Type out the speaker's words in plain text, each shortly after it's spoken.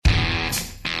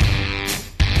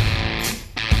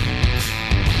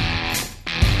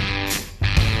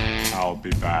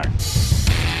be back.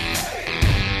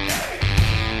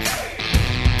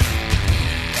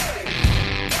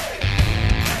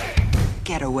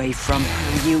 Get away from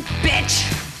her, you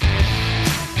bitch!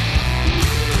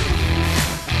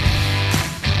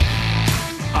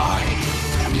 I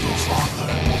am your father.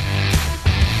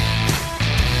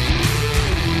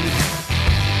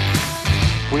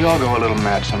 We all go a little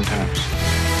mad sometimes.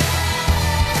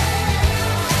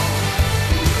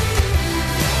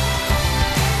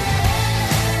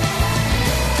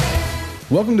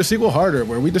 Welcome to Sequel Harder,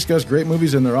 where we discuss great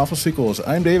movies and their awful sequels.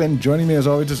 I'm Dave, and joining me as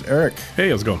always is Eric. Hey,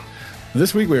 how's it going?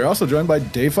 This week we are also joined by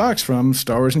Dave Fox from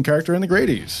Star Wars and Character and the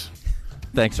Grady's.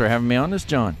 Thanks for having me on this,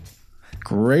 John.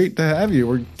 Great to have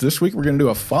you. This week we're going to do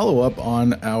a follow-up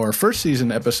on our first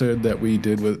season episode that we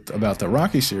did about the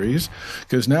Rocky series,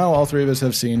 because now all three of us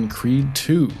have seen Creed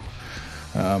 2.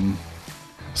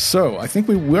 So I think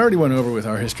we already went over with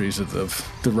our histories of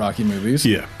the Rocky movies.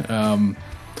 Yeah.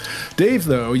 Dave,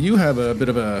 though, you have a bit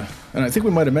of a, and I think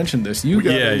we might have mentioned this. You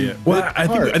got a Well, I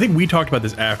part. think we talked about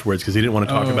this afterwards because he didn't want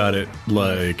to talk about it.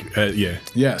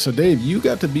 Yeah. So Dave, you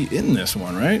got to be in this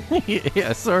one, right?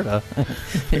 Yeah, sort of.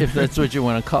 If that's what you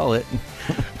want to call it.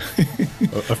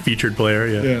 A featured player.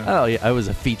 Yeah. Oh, yeah, I was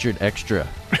a featured extra.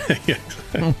 Yeah.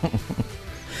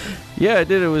 Yeah, I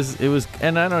did. It was,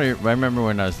 and I remember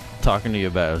when I was talking to you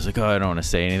about it, I was like, oh, I don't want to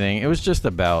say anything. It was just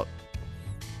about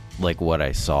like what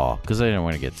I saw, because I didn't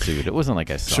want to get sued. It wasn't like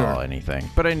I saw anything,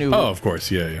 but I knew. Oh, of course,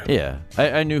 yeah. Yeah,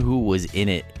 I knew who was in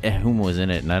it,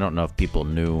 and I don't know if people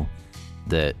knew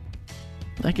that.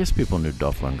 I guess people knew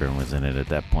Dolph Lundgren was in it at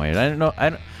that point. I don't know.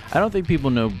 I don't think people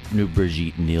knew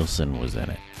Brigitte Nielsen was in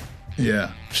it.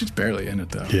 Yeah, she's barely in it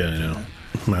though. Yeah, I know.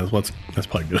 That's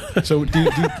probably good. So,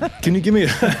 can you give me a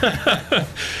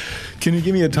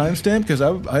timestamp? Because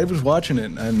I was watching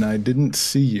it and I didn't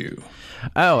see you.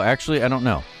 Oh, actually, I don't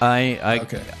know. I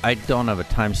don't have a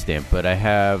timestamp, but I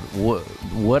have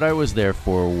what I was there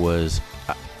for was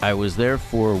I was there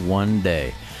for one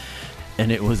day,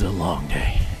 and it was a long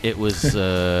day. It was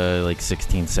like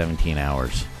 16, 17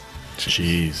 hours.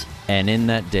 Jeez. And in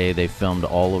that day, they filmed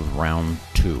all of round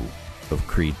 2 of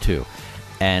Creed 2.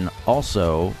 And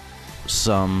also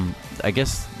I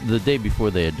guess the day before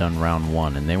they had done round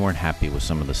 1, and they weren't happy with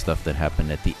some of the stuff that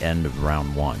happened at the end of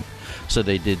round 1. So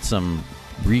they did some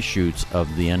reshoots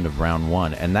of the end of round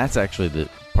 1, and that's actually the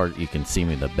part you can see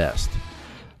me the best.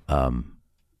 I'm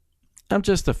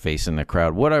just a face in the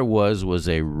crowd. What I was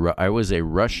a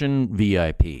Russian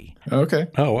VIP. Okay.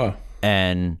 Oh, wow.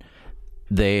 And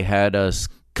they had us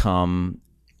come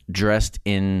dressed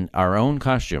in our own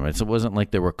costume. It wasn't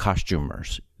like there were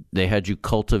costumers. They had you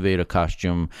cultivate a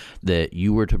costume that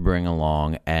you were to bring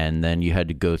along, and then you had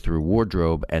to go through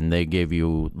wardrobe, and they gave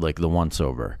you like the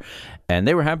once-over. And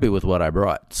they were happy with what I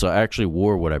brought, so I actually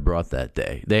wore what I brought that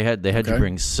day. They had to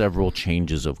bring several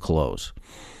changes of clothes.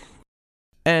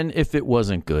 And if it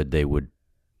wasn't good, they would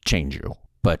change you.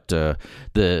 But the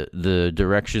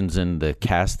directions in the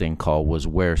casting call was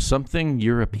wear something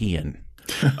European.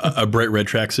 A bright red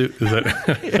tracksuit? Is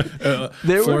that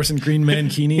Fluorescent green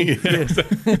mankini?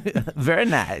 Very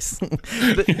nice.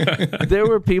 There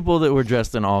were people that were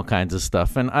dressed in all kinds of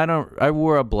stuff, and I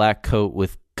wore a black coat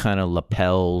with kind of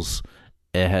lapels.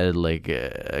 It had like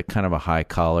a kind of a high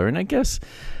collar, and I guess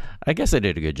I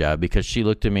did a good job, because she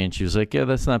looked at me and she was like, yeah,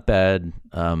 that's not bad.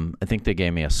 I think they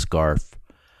gave me a scarf.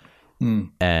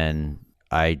 And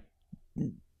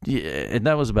and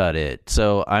that was about it.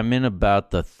 So I'm in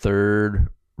about the third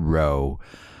row,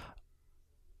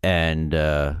 and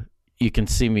you can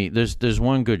see me. There's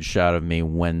one good shot of me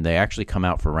when they actually come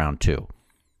out for round 2,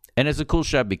 and it's a cool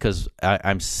shot because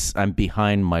I'm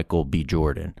behind Michael B.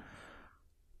 Jordan.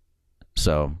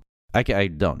 So I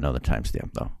don't know the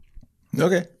timestamp though.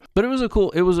 Okay, but it was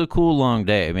a cool long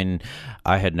day. I mean,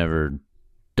 I had never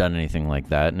done anything like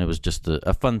that, and it was just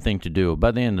a fun thing to do. By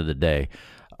the end of the day,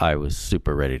 I was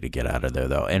super ready to get out of there,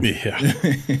 though. And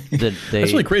that's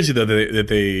really crazy, though, that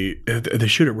they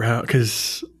shoot it round,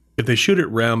 because if they shoot it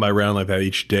round by round like that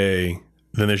each day,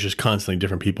 then there's just constantly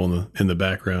different people in the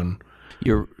background.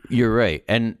 You're right.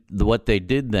 And what they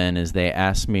did then is they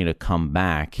asked me to come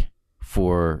back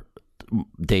for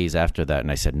days after that,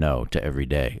 and I said no to every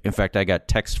day. In fact, I got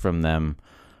texts from them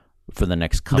for the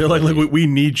next couple. They're like, look, we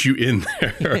need you in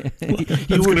there.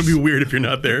 It's going to be weird if you're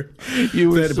not there.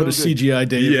 You had to put a CGI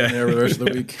day in there for the rest of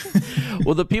the week.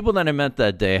 Well, the people that I met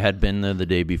that day had been there the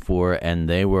day before, and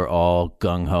they were all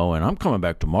gung-ho, and I'm coming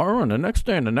back tomorrow, and the next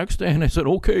day, and the next day. And I said,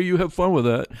 okay, you have fun with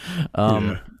that.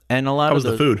 And a lot How was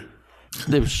the food?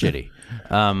 It was shitty.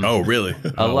 Oh, really?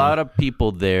 A lot of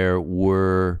people there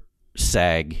were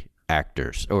SAG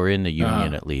actors, or in the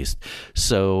union at least.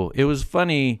 So it was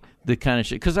funny, the kind of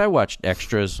shit, because I watched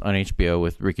Extras on HBO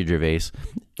with Ricky Gervais.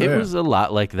 It was a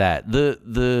lot like that.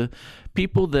 The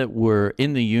people that were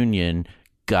in the union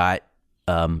got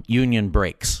union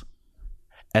breaks,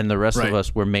 and the rest of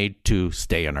us were made to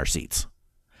stay in our seats,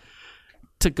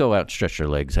 to go out, stretch their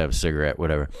legs, have a cigarette,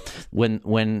 whatever.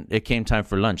 When it came time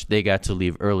for lunch, they got to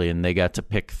leave early, and they got to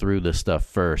pick through the stuff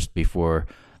first before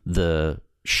the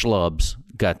schlubs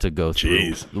got to go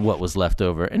through what was left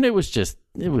over. And it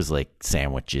was like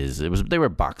sandwiches. They were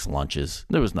box lunches.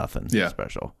 There was nothing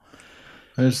special.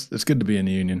 It's good to be in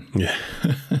the union. Yeah.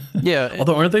 Yeah.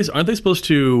 Although aren't they supposed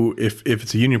to, if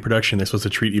it's a union production, they're supposed to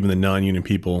treat even the non-union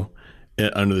people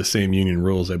under the same union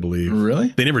rules, I believe. Really?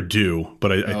 They never do,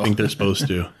 but I think they're supposed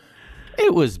to.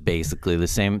 It was basically the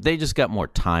same. They just got more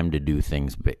time to do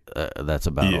things. That's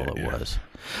about all it was.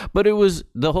 But it was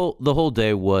the whole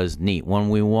day was neat. When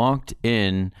we walked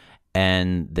in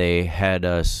and they had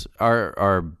us,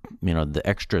 our the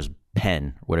extras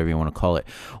pen, whatever you want to call it,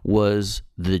 was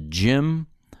the gym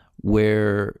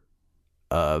where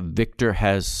Victor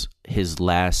has his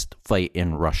last fight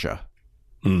in Russia.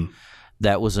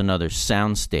 That was another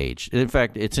sound stage. In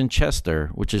fact, it's in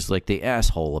Chester, which is like the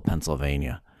asshole of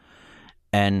Pennsylvania.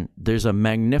 And there's a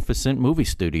magnificent movie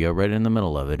studio right in the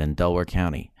middle of it in Delaware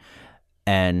County.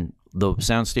 And the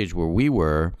soundstage where we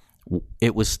were,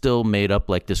 it was still made up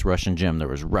like this Russian gym. There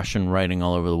was Russian writing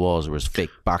all over the walls. There was fake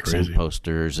boxing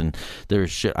posters, and there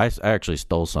was shit. I actually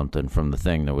stole something from the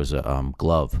thing. There was a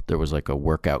glove. There was like a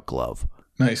workout glove.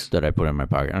 Nice. That I put in my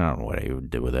pocket. I don't know what I would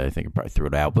do with it. I think I probably threw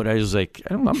it out. But I was like,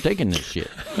 I'm taking this shit.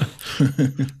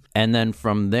 And then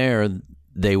from there,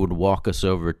 they would walk us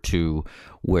over to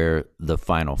where the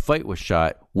final fight was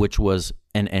shot, which was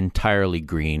an entirely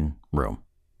green room.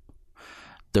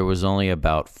 There was only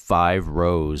about 5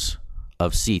 rows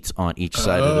of seats on each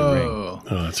side of the ring.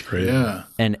 Oh, that's great. Yeah.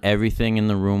 And everything in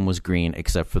the room was green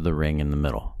except for the ring in the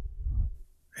middle.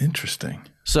 Interesting.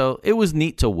 So it was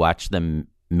neat to watch them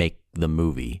make the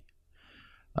movie.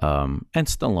 And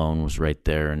Stallone was right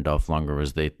there, and Dolph Lundgren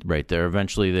was right there.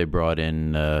 Eventually, they brought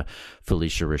in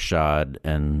Felicia Rashad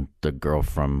and the girl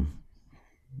from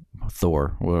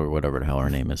Thor, or whatever the hell her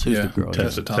name is. Who's the girl?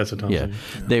 Tessa Thompson. Yeah,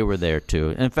 they were there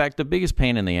too. In fact, the biggest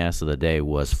pain in the ass of the day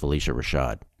was Felicia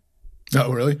Rashad.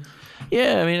 Oh, really?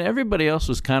 Yeah, I mean, everybody else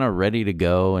was kind of ready to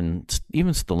go, and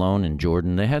even Stallone and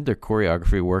Jordan, they had their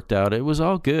choreography worked out. It was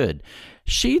all good.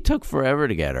 She took forever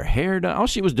to get her hair done. All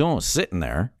she was doing was sitting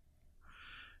there.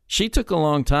 She took a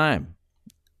long time.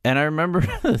 And I remember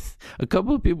a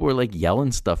couple of people were like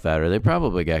yelling stuff at her. They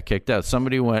probably got kicked out.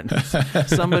 Somebody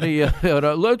yelled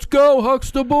out, "Let's go,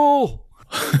 Huxtable!"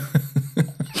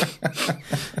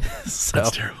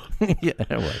 That's terrible. Yeah,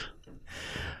 it was.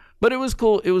 But it was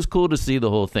cool. It was cool to see the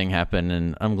whole thing happen,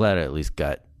 and I'm glad I at least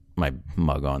got my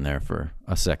mug on there for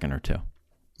a second or two.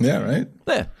 Yeah, right?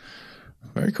 Yeah.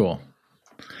 Very cool.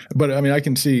 But, I mean, I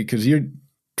can see, because you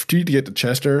to get to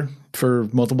Chester for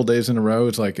multiple days in a row,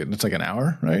 it's like an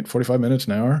hour, right? 45 minutes,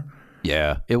 an hour.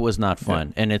 Yeah, it was not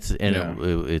fun, and it's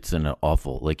an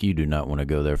awful. Like, you do not want to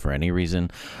go there for any reason,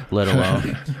 let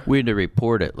alone we had to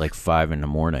report at like 5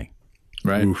 a.m.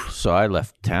 Right. Oof. So I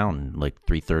left town like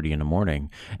 3:30 in the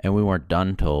morning, and we weren't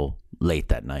done till late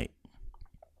that night.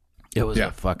 It was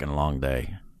a fucking long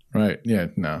day. Right. Yeah.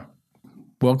 No.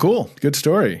 Well, cool. Good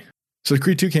story. So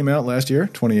Creed 2 came out last year,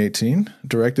 2018,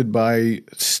 directed by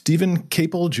Stephen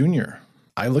Caple Jr.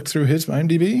 I looked through his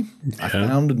IMDb. I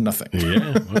found nothing.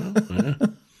 Yeah.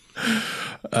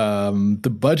 Well, the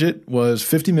budget was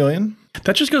 $50 million.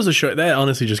 That just goes to show. That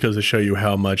honestly just goes to show you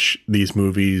how much these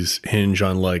movies hinge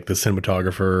on like the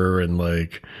cinematographer and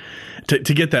like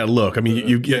to get that look. I mean,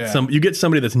 you get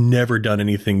somebody that's never done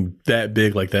anything that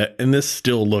big like that, and this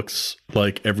still looks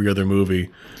like every other movie.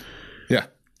 Yeah.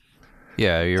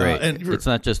 Yeah, you're right. And it's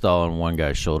not just all on one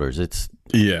guy's shoulders. It's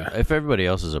if everybody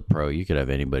else is a pro, you could have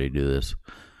anybody do this.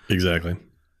 Exactly.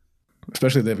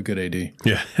 Especially if they have a good AD.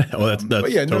 Yeah. Well, that's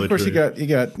but yeah, totally of course true. you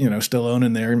got Stallone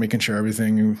in there making sure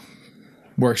everything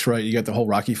works right. You got the whole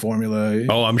Rocky formula.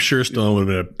 Oh, I'm sure Stallone would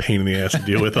have been a pain in the ass to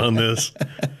deal with on this.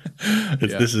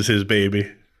 This is his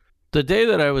baby. The day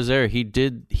that I was there, he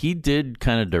did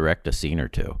kind of direct a scene or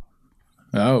two.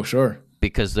 Oh, sure.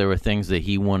 Because there were things that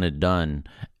he wanted done,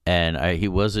 and he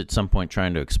was at some point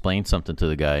trying to explain something to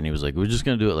the guy, and he was like, "We're just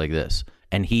going to do it like this,"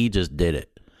 and he just did it.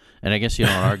 And I guess you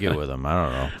don't argue with him. I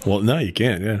don't know. Well, no, you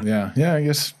can't. Yeah. I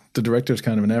guess the director's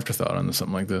kind of an afterthought on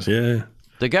something like this. Yeah.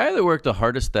 The guy that worked the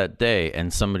hardest that day,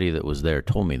 and somebody that was there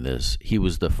told me this, he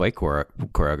was the fight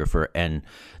choreographer, and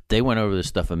they went over this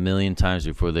stuff a million times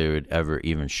before they would ever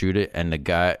even shoot it. And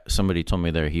somebody told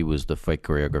me there he was the fight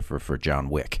choreographer for John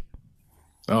Wick.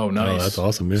 Oh, nice. Oh, that's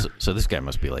awesome. Yeah. So this guy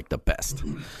must be like the best.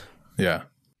 Yeah.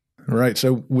 Right.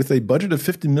 So with a budget of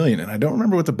 $50 million, and I don't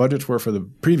remember what the budgets were for the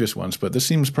previous ones, but this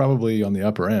seems probably on the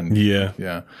upper end. Yeah.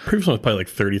 Yeah. Previous one was probably like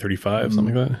 30, 35,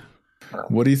 something like that.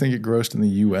 What do you think it grossed in the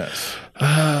U.S.?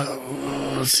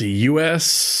 Let's see.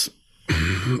 U.S.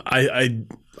 You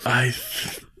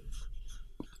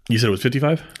said it was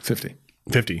 55? 50.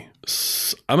 50.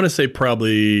 I'm going to say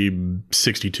probably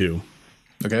 62.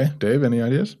 Okay. Dave, any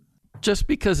ideas? Just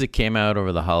because it came out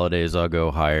over the holidays, I'll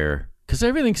go higher. Because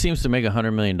everything seems to make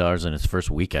 $100 million in its first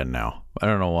weekend now. I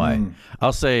don't know why.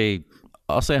 I'll say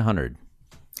 100.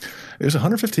 It was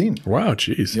 115. Wow,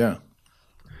 jeez. Yeah.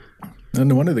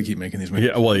 No wonder they keep making these movies.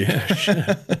 Yeah, well, yeah.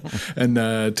 And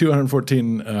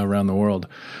 214 around the world.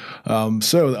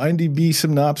 So the IMDb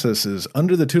synopsis is: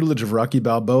 under the tutelage of Rocky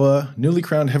Balboa, newly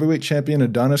crowned heavyweight champion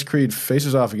Adonis Creed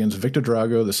faces off against Victor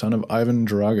Drago, the son of Ivan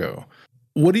Drago.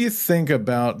 What do you think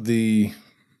about the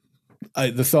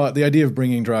idea of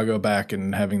bringing Drago back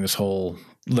and having this whole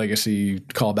legacy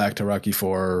call back to Rocky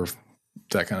IV,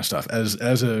 that kind of stuff, as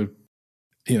a,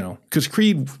 you know, because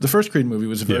Creed, the first Creed movie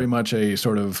was very much a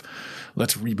sort of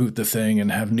let's reboot the thing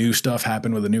and have new stuff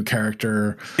happen with a new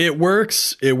character. It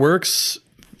works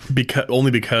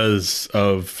because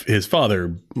of his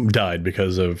father died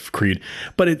because of Creed.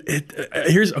 But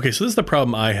here's okay. So this is the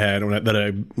problem I had that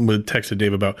I texted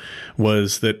Dave about,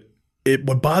 was that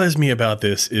what bothers me about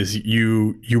this is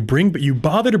you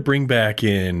bother to bring back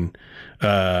in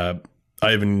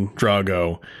Ivan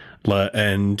Drago,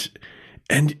 and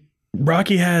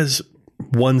Rocky has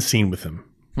one scene with him.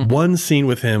 One scene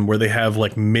with him where they have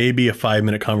like maybe a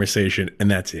 5-minute conversation, and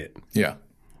that's it. Yeah.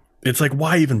 It's like,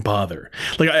 why even bother?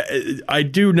 Like, I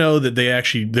do know that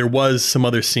there was some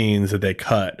other scenes that they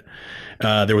cut.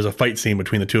 There was a fight scene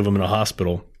between the two of them in a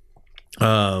hospital.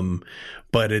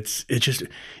 But it just,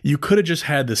 you could have just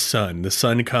had the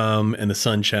son come and the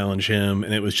son challenge him,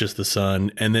 and it was just the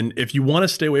son. And then if you want to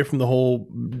stay away from the whole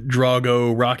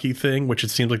Drago Rocky thing, which it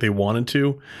seems like they wanted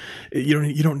to,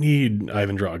 you don't need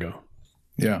Ivan Drago.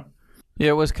 Yeah.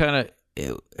 Yeah, it was kind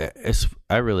of,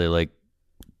 I really like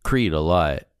Creed a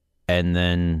lot. And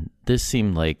then this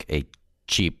seemed like a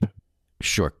cheap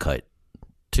shortcut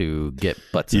to get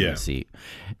butts in the seat.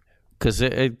 Because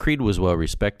Creed was well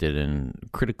respected and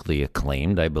critically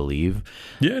acclaimed, I believe.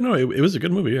 Yeah, no, it was a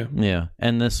good movie, yeah. Yeah,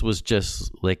 and this was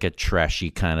just like a trashy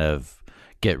kind of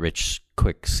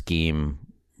get-rich-quick scheme.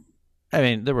 I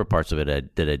mean, there were parts of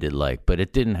it that I did like, but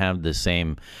it didn't have the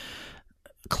same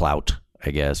clout,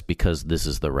 I guess, because this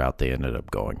is the route they ended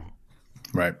up going.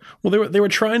 Right. Well, they were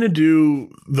trying to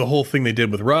do the whole thing they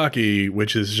did with Rocky,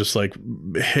 which is just like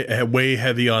way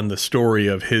heavy on the story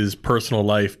of his personal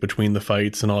life between the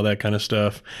fights and all that kind of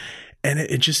stuff, and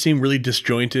it just seemed really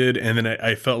disjointed. And then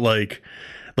I felt like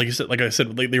I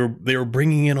said, they were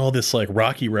bringing in all this like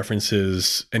Rocky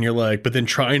references, and you're like, but then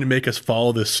trying to make us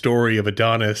follow this story of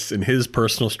Adonis and his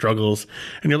personal struggles,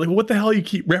 and you're like, well, what the hell you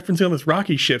keep referencing all this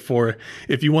Rocky shit for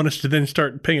if you want us to then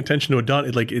start paying attention to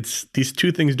Adonis? Like, it's these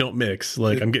two things don't mix.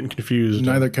 Like, I'm getting confused.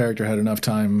 Neither character had enough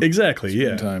time. Exactly.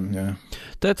 Yeah. Time. Yeah.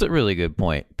 That's a really good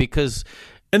point, because.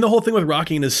 And the whole thing with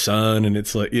Rocky and his son, and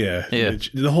it's like,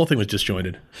 the whole thing was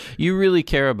disjointed. You really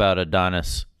care about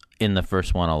Adonis in the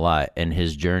first one a lot and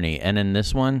his journey, and in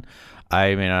this one,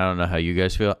 I mean, I don't know how you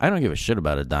guys feel. I don't give a shit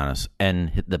about Adonis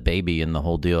and the baby and the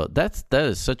whole deal. That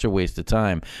is such a waste of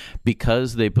time,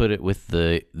 because they put it with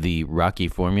the Rocky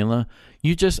formula.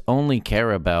 You just only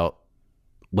care about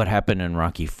what happened in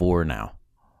Rocky IV now,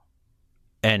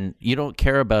 and you don't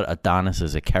care about Adonis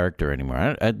as a character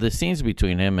anymore. The scenes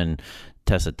between him and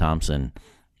Tessa Thompson,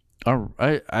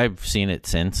 I've seen it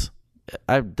since.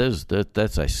 I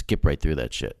skip right through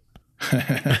that shit.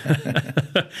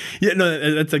 Yeah,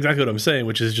 no, that's exactly what I'm saying,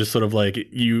 which is just sort of like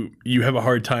you have a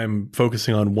hard time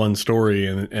focusing on one story,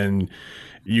 and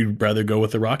you'd rather go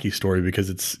with the Rocky story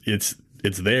because it's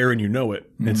there and you know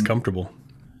it. Mm-hmm. It's comfortable.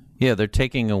 Yeah, they're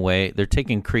taking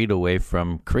Creed away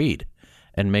from Creed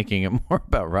and making it more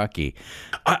about Rocky.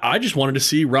 I just wanted to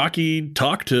see Rocky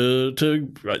talk to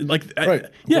like,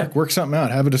 right. Work something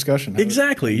out, have a discussion.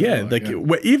 Exactly. Yeah. Like,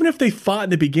 even if they fought in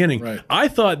the beginning, right. I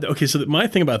thought, okay, so my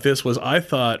thing about this was, I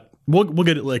thought, we'll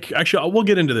get it. Like, actually, we'll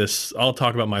get into this. I'll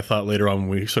talk about my thought later on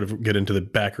when we sort of get into the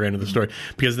background of the story,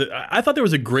 because I thought there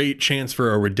was a great chance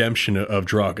for a redemption of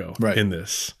Drago in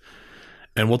this.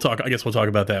 And I guess we'll talk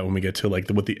about that when we get to like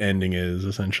what the ending is,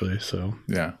 essentially. So,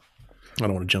 yeah. I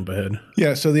don't want to jump ahead.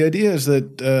 Yeah, so the idea is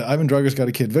that Ivan Drago's got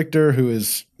a kid, Victor,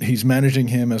 he's managing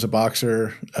him as a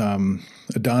boxer.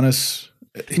 Adonis.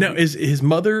 Now, is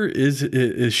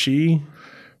she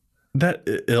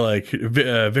that like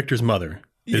Victor's mother?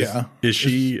 Is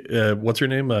she? What's her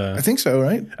name? I think so,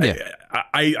 right? Yeah.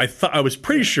 I thought, I was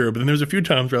pretty sure, but then there was a few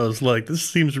times where I was like, this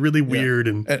seems really weird.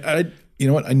 And I, you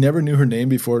know what? I never knew her name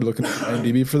before looking at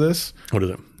IMDb for this. what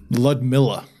is it?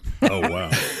 Ludmilla. Oh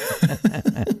wow.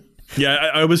 Yeah,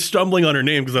 I was stumbling on her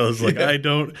name because I was like, I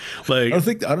don't like. I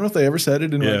don't know if they ever said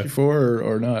it in Rocky IV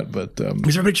or not, but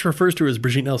because everybody just refers to her as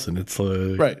Brigitte Nelson. It's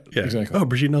like, right, yeah, exactly. Oh,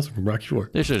 Brigitte Nelson from Rocky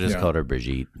IV. They should have just called her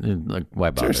Brigitte. Like,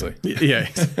 why bother? Seriously. Yeah.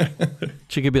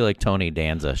 She could be like Tony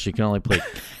Danza. She can only play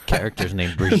characters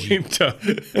named Brigitte.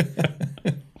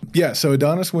 Yeah, so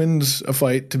Adonis wins a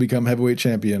fight to become heavyweight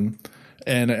champion,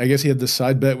 and I guess he had this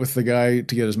side bet with the guy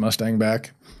to get his Mustang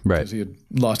back, Right. Because he had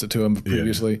lost it to him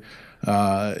previously.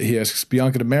 He asks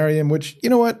Bianca to marry him, which, you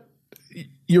know what?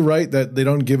 You're right that they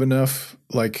don't give enough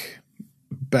like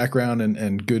background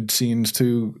and good scenes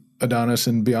to Adonis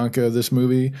and Bianca this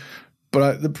movie,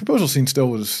 but the proposal scene still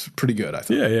was pretty good, I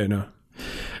thought. No.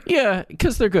 Yeah,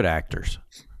 because they're good actors.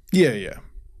 Yeah.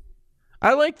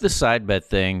 I like the side bet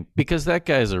thing because that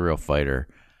guy's a real fighter.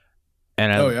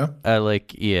 And I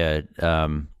like,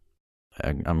 I'm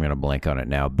gonna blank on it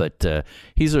now, but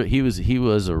he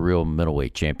was a real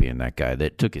middleweight champion. That guy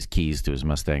that took his keys to his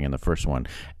Mustang in the first one,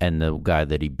 and the guy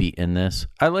that he beat in this.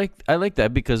 I like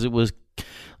that because it was,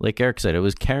 like Eric said, it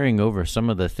was carrying over some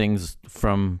of the things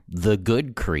from the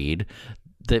good Creed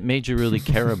that made you really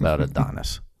care about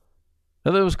Adonis. I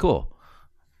thought it was cool.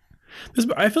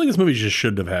 I feel like this movie just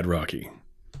shouldn't have had Rocky.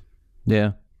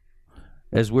 Yeah,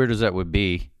 as weird as that would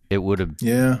be. It would have.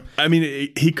 Yeah. I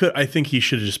mean, he could. I think he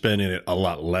should have just been in it a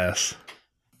lot less.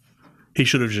 He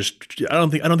should have just. I don't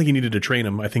think he needed to train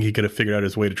him. I think he could have figured out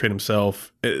his way to train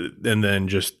himself, and then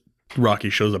just Rocky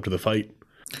shows up to the fight.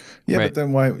 Yeah, Right. but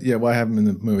then why have him in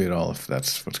the movie at all if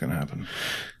that's what's going to happen?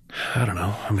 I don't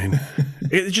know. I mean,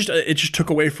 it just took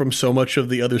away from so much of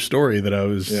the other story that I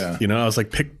was, I was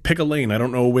like, pick a lane. I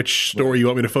don't know which story you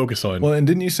want me to focus on. Well, and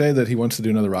didn't you say that he wants to do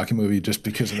another Rocky movie just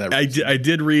because of that? I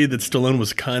did read that Stallone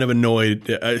was kind of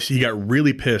annoyed. He got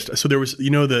really pissed. So there was, so in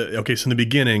the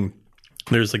beginning,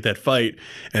 there's like that fight,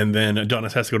 and then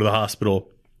Adonis has to go to the hospital.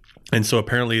 And so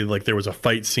apparently, like, there was a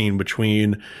fight scene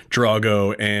between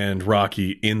Drago and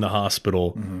Rocky in the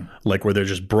hospital, like where they're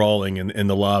just brawling in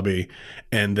the lobby.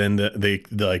 And then they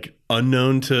like,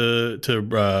 unknown to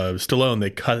Stallone, they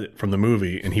cut it from the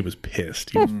movie, and he was pissed.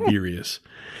 He was furious.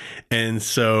 And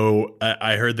so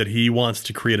I heard that he wants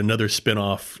to create another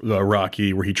spin-off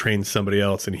Rocky where he trains somebody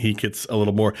else and he gets a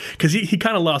little more, because he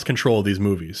kind of lost control of these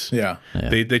movies. Yeah.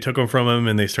 They took them from him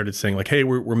and they started saying like, hey,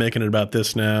 we're making it about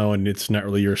this now, and it's not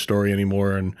really your story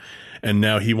anymore. And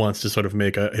now he wants to sort of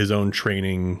make his own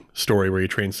training story where he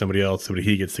trains somebody else so that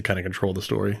he gets to kind of control the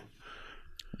story.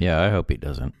 Yeah, I hope he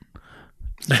doesn't.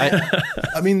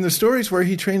 I mean, the stories where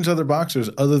he trains other boxers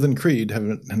other than Creed have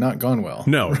not gone well.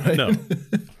 No.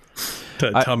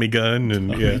 Tommy Gunn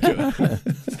and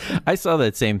I saw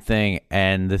that same thing,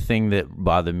 and the thing that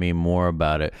bothered me more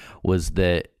about it was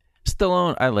that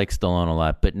Stallone, I like Stallone a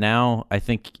lot, but now I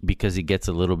think because he gets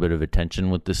a little bit of attention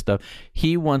with this stuff,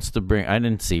 he wants to bring, I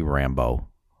didn't see Rambo.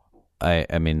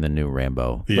 I mean the new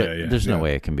Rambo. But there's no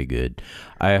way it can be good.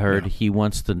 I heard he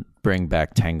wants to bring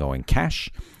back Tango and Cash.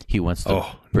 He wants to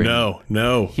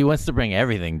no. He wants to bring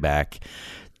everything back.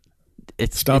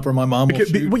 Stop or my mom will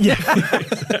shoot.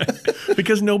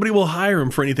 Because nobody will hire him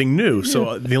for anything new.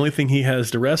 So the only thing he has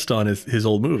to rest on is his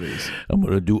old movies. I'm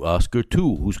going to do Oscar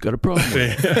 2. Who's got a problem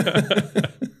with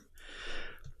it?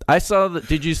 I saw that.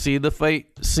 Did you see the fight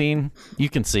scene? You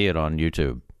can see it on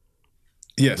YouTube.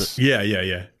 Yes. Yeah.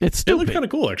 It's stupid. It looked kind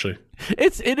of cool, actually.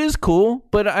 It is cool,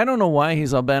 but I don't know why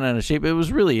he's all bent out of shape. It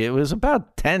was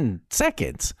about 10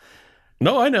 seconds.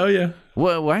 No, I know, yeah.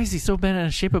 Well, why is he so bent out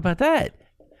of shape about that?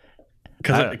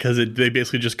 Because they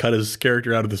basically just cut his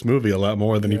character out of this movie a lot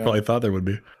more than he probably thought there would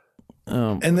be.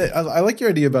 And I like your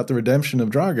idea about the redemption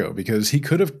of Drago, because he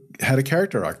could have had a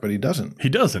character arc, but he doesn't. He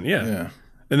doesn't, yeah.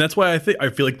 And that's why I feel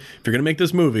like if you're going to make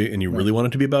this movie and you really want it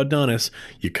to be about Adonis,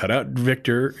 you cut out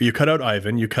Victor, you cut out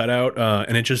Ivan, you cut out,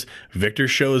 and it just, Victor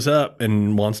shows up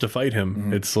and wants to fight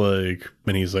him. It's like,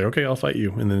 and he's like, okay, I'll fight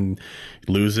you. And then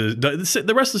loses.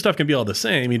 The rest of the stuff can be all the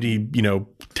same. He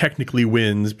technically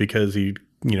wins because he,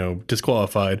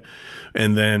 disqualified.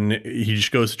 And then he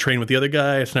just goes to train with the other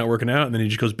guy. It's not working out. And then he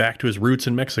just goes back to his roots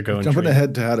in Mexico. And jumping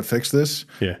ahead to how to fix this.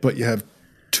 Yeah. But you have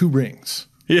 2 rings.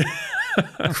 Yeah.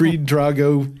 Creed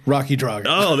Drago, Rocky Drago.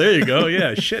 Oh, there you go.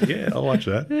 Yeah. Shit. Yeah. I'll watch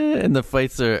that. And the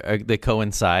fights they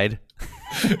coincide.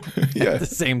 Yeah. At the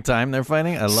same time they're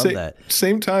fighting. I love that.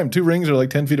 Same time. 2 rings are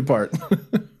like 10 feet apart.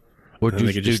 Or and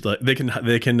they could just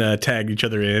they can tag each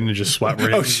other in and just swap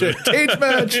rings. Oh shit! Cage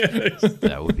match.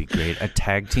 That would be great. A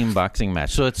tag team boxing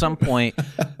match. So at some point,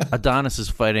 Adonis is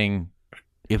fighting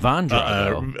Ivan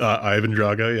Drago. Ivan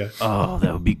Drago, yeah. Oh,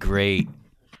 that would be great.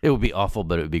 It would be awful,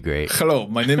 but it would be great. Hello,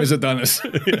 my name is Adonis.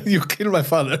 You killed my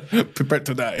father. Prepare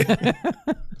to die.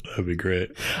 That'd be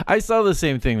great. I saw the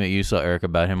same thing that you saw, Eric,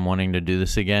 about him wanting to do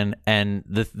this again. And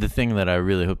the thing that I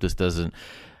really hope this doesn't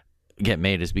get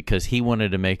made is because he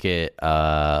wanted to make it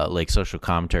like social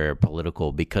commentary or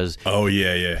political, because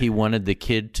he wanted the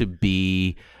kid to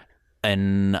be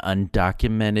an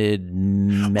undocumented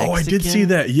Mexican. Oh, I did see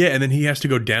that. Yeah, and then he has to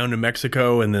go down to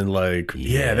Mexico, and then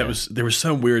there was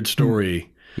some weird story.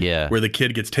 Yeah, where the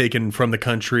kid gets taken from the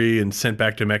country and sent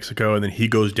back to Mexico, and then he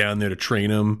goes down there to train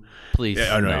him. Please,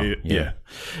 no.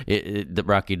 The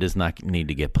Rocky does not need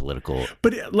to get political.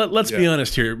 But let's be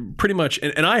honest here. Pretty much,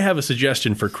 and I have a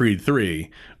suggestion for Creed 3,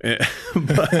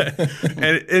 but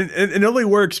and it only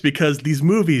works because these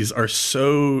movies are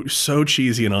so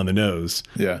cheesy and on the nose.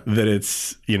 Yeah, that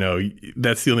it's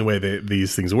that's the only way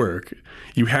these things work.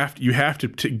 You have to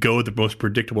go the most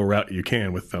predictable route you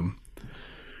can with them,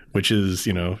 which is,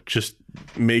 just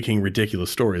making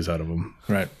ridiculous stories out of them.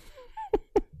 Right.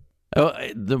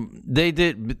 They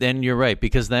did, and you're right,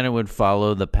 because then it would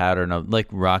follow the pattern of like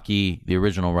Rocky, the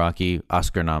original Rocky,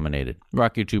 Oscar nominated.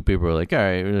 Rocky 2, people were like, all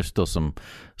right, there's still some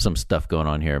stuff going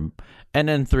on here. And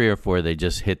then 3 or 4, they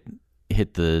just hit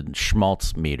the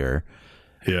schmaltz meter.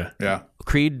 Yeah. Yeah.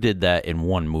 Creed did that in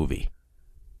one movie.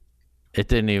 It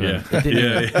didn't even.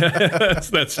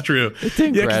 That's true. It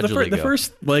didn't gradually the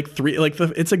first 3,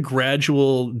 it's a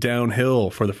gradual downhill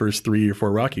for the first 3 or 4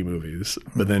 Rocky movies.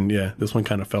 But then, this one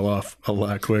kind of fell off a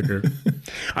lot quicker.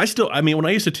 When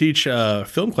I used to teach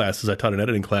film classes, I taught an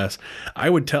editing class. I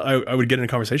would get into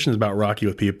conversations about Rocky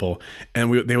with people,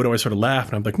 and they would always sort of laugh.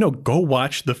 And I'm like, no, go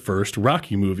watch the first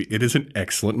Rocky movie. It is an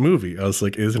excellent movie. I was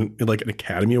like, isn't it like an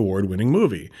Academy Award winning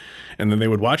movie? And then they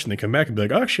would watch and they come back and be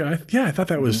like, oh, actually, I thought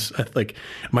that was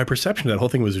my perception of that whole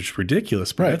thing was just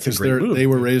ridiculous. But that's a great movie. They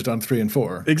were raised on 3 and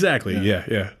 4. Exactly.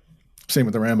 Yeah. Same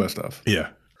with the Rambo stuff. Yeah.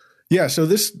 Yeah. So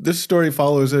this story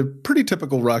follows a pretty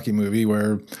typical Rocky movie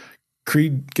where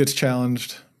Creed gets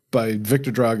challenged by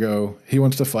Victor Drago. He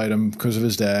wants to fight him because of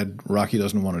his dad. Rocky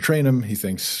doesn't want to train him. He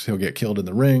thinks he'll get killed in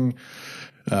the ring.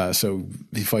 So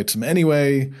he fights him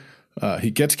anyway.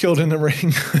 He gets killed in the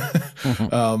ring.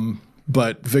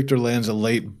 But Victor lands a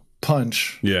late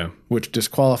punch, which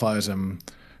disqualifies him.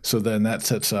 So then that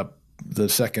sets up the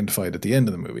second fight at the end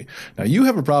of the movie. Now you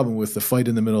have a problem with the fight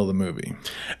in the middle of the movie.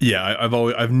 Yeah,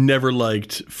 I've never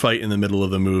liked fight in the middle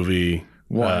of the movie.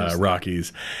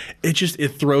 Rockies.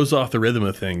 It throws off the rhythm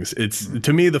of things. It's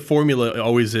to me, the formula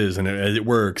always is, and it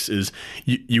works, is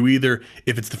you either,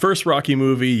 if it's the first Rocky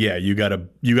movie, you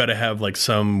gotta have like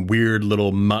some weird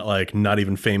little like not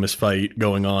even famous fight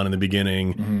going on in the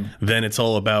beginning. Mm-hmm. Then it's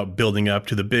all about building up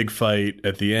to the big fight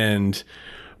at the end.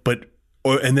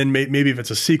 And then maybe if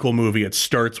it's a sequel movie, it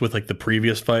starts with like the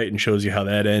previous fight and shows you how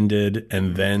that ended,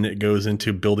 and then it goes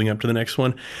into building up to the next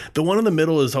one. The one in the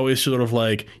middle is always sort of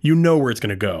like, where it's going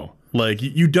to go. Like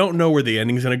you don't know where the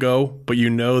ending's going to go, but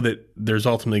you know that there's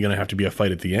ultimately going to have to be a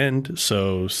fight at the end.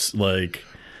 So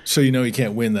he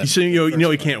can't win that. So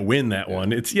he can't win that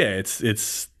one. It's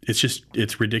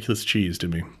ridiculous cheese to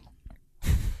me.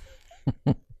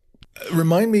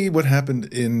 Remind me what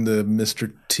happened in the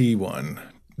Mr. T one.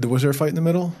 Was there a fight in the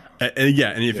middle? And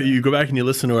if you go back and you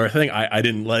listen to our thing, I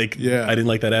didn't like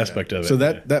that aspect of it. So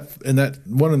that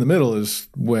one in the middle is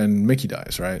when Mickey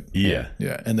dies, right? Yeah.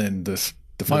 Yeah. And then the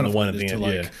final one at the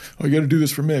end, you got to do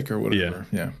this for Mick or whatever.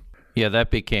 Yeah,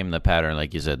 that became the pattern,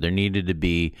 like you said. There needed to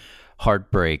be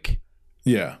heartbreak,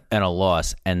 and a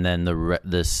loss, and then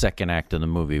the second act of the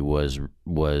movie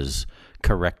was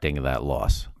correcting that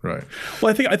loss. Right.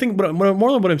 Well, I think what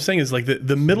I'm saying is like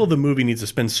the middle of the movie needs to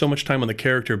spend so much time on the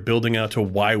character building out to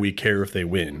why we care if they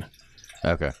win.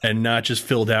 Okay. And not just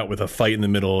filled out with a fight in the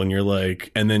middle, and you're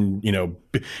like, and then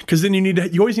because then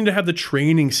you always need to have the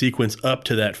training sequence up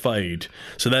to that fight,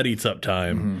 so that eats up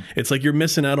time. Mm-hmm. It's like you're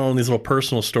missing out on these little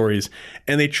personal stories,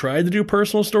 and they tried to do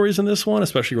personal stories in this one,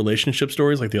 especially relationship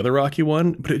stories like the other Rocky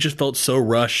one, but it just felt so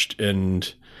rushed.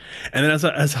 And then as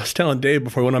I was telling Dave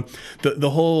before we went on, the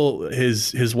whole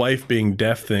his wife being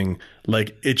deaf thing,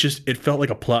 like it felt like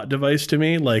a plot device to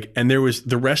me. Like, and there was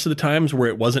the rest of the times where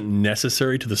it wasn't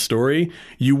necessary to the story,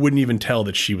 you wouldn't even tell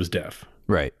that she was deaf.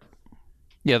 Right.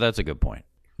 Yeah, that's a good point.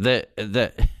 That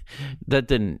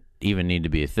didn't even need to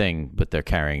be a thing, but they're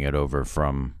carrying it over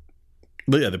from.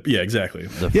 But yeah, exactly.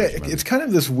 It's kind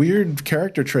of this weird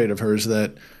character trait of hers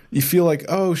that you feel like,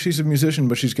 oh, she's a musician,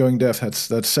 but she's going deaf.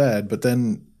 That's sad. But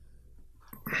then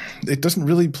it doesn't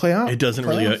really play out. It doesn't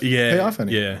really pay off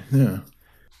anymore. Yeah.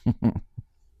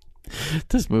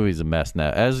 This movie's a mess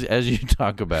now. As you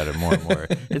talk about it more and more,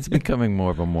 it's becoming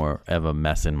more of a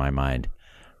mess in my mind.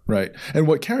 Right. And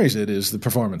what carries it is the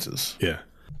performances. Yeah.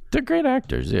 They're great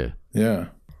actors, yeah. Yeah.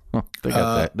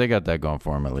 They got that going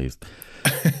for them at least.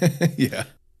 Yeah.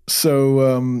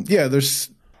 So there's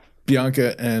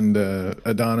Bianca and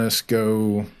Adonis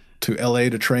go to LA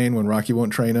to train when Rocky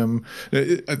won't train him.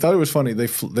 I thought it was funny. They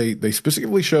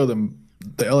specifically show them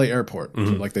the LA airport. So,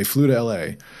 like they flew to LA.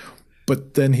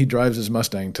 But then he drives his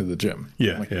Mustang to the gym.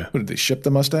 Yeah, like, yeah. What, did they ship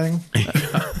the Mustang?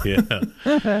 Yeah.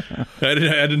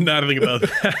 I did not think about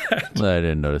that. I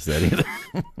didn't notice that either.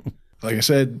 Like I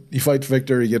said, he fights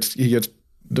Victor. He gets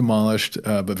demolished,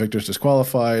 but Victor's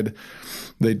disqualified.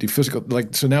 They do physical,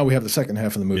 so now we have the second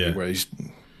half of the movie where he's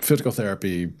physical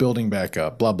therapy, building back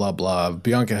up, blah, blah, blah.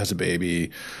 Bianca has a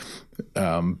baby.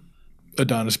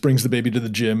 Adonis brings the baby to the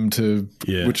gym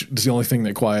which is the only thing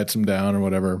that quiets him down or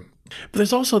whatever. But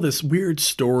there's also this weird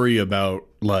story about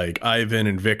like Ivan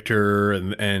and Victor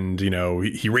and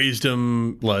he raised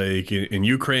him like in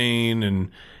Ukraine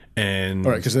and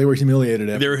all right, because they were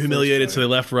humiliated. They were humiliated, so they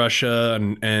left Russia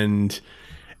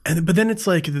but then it's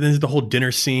like there's the whole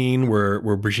dinner scene where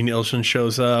Brigitte Nielsen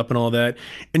shows up and all that,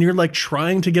 and you're like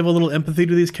trying to give a little empathy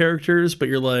to these characters, but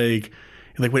you're like,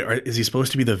 wait, is he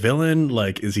supposed to be the villain?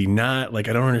 Like, is he not? Like,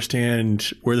 I don't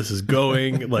understand where this is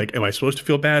going. Like, am I supposed to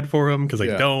feel bad for him? Because I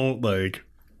don't. Like,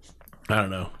 I don't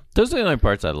know. Those are the only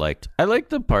parts I liked. I liked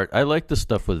the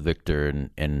stuff with Victor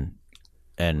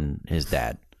and his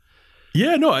dad.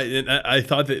 Yeah, no, I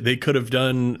thought that they could have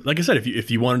done, like I said,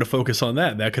 if you wanted to focus on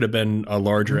that could have been a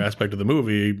larger aspect of the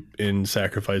movie in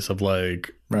sacrifice of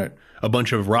like a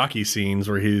bunch of Rocky scenes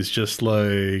where he's just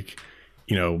like,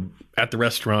 at the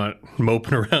restaurant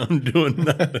moping around doing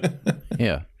nothing.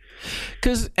 Yeah.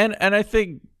 And I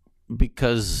think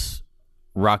because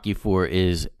Rocky IV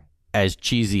is as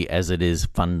cheesy as it is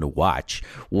fun to watch,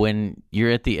 when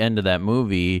you're at the end of that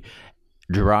movie,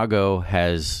 Drago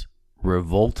has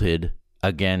revolted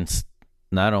against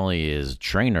not only his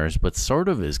trainers, but sort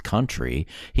of his country.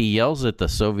 He yells at the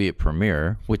Soviet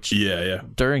premier, which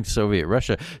during Soviet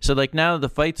Russia. So like now the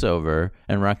fight's over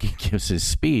and Rocky gives his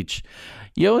speech,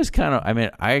 you always kind of,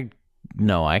 I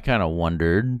kind of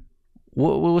wondered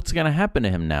what's going to happen to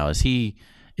him now. Is he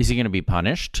going to be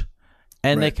punished?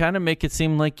 And they kind of make it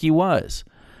seem like he was.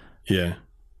 Yeah.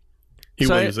 He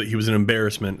was an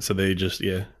embarrassment. So they just,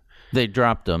 they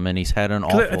dropped him, and he's had an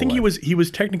awful I think he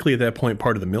was technically at that point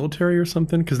part of the military or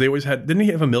something, because they always didn't he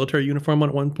have a military uniform on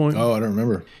at one point? Oh, I don't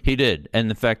remember. He did,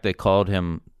 and the fact they called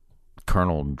him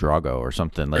Colonel Drago or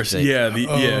something like that.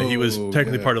 He was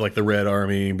technically part of like the Red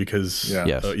Army because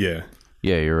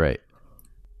you're right.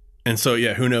 And so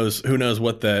who knows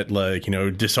what that like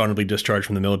dishonorably discharged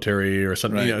from the military or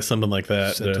something something like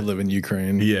that. Set to live in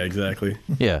Ukraine. Yeah, exactly.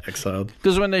 Yeah, exiled.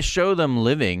 Because when they show them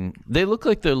living, they look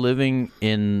like they're living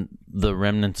in the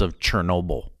remnants of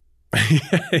Chernobyl.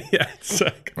 It's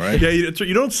like, right. Yeah,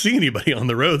 you don't see anybody on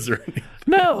the roads or anything.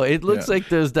 No, it looks like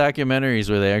those documentaries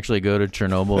where they actually go to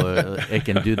Chernobyl. It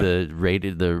can do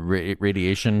the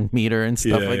radiation meter and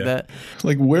stuff like that.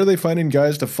 Like, where are they finding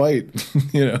guys to fight?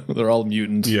 They're all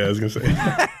mutants. Yeah, I was gonna say.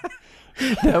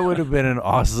 That would have been an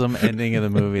awesome ending of the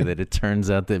movie, that it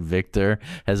turns out that Victor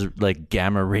has like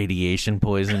gamma radiation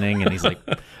poisoning and he's like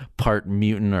part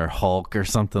mutant or Hulk or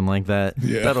something like that.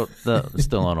 Yeah. That'll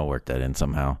still want to work that in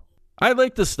somehow. I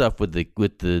like the stuff with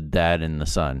the dad and the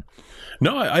son.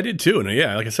 No, I did too. And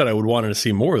like I said, I would want to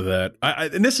see more of that.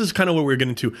 And this is kind of what we're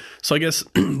getting to. So I guess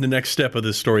the next step of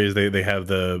this story is they have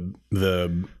the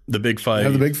big fight. They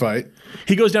have the big fight.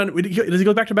 He goes down. Does he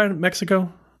go back to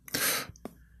Mexico?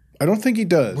 I don't think he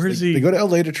does. Where does he? They go to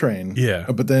LA to train. Yeah.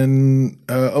 But then,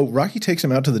 Rocky takes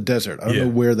him out to the desert. I don't know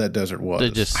where that desert was. They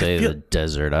just say the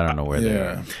desert. I don't know where they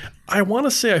are. I want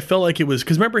to say I felt like it was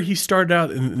because remember he started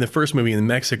out in the first movie in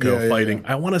Mexico fighting.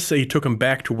 Yeah. I want to say he took him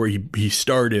back to where he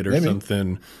started or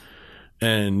something,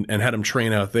 and had him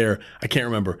train out there. I can't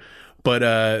remember, but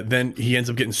then he ends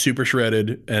up getting super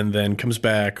shredded and then comes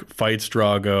back, fights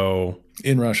Drago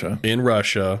in Russia.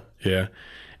 Yeah,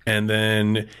 and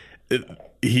then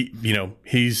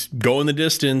he's going the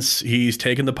distance. He's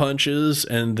taking the punches,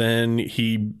 and then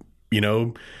he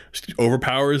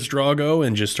overpowers Drago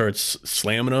and just starts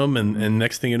slamming him, and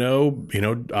next thing you know,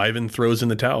 Ivan throws in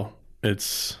the towel.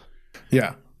 It's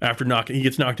after he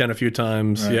gets knocked down a few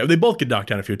times. Right. Yeah, they both get knocked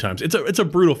down a few times. It's a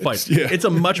brutal fight. It's a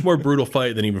much more brutal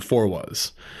fight than even 4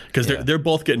 was, because they're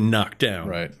both getting knocked down.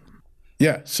 Right.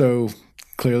 Yeah. So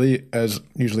clearly, as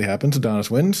usually happens,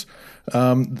 Adonis wins.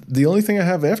 The only thing I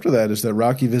have after that is that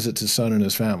Rocky visits his son and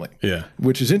his family. Yeah.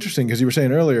 Which is interesting because you were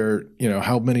saying earlier,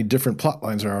 how many different plot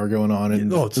lines there are going on.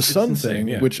 And the son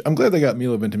thing, which I'm glad they got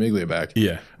Milo Ventimiglia back.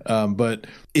 Yeah. But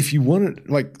if you wanted,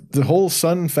 the whole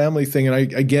son family thing, and I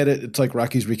get it, it's like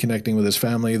Rocky's reconnecting with his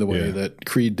family the way that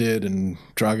Creed did and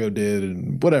Drago did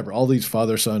and whatever, all these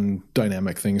father-son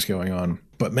dynamic things going on.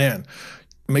 But man,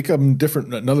 make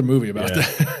another movie about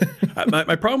that.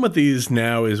 My problem with these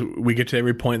now is we get to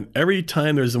every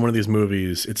time there's one of these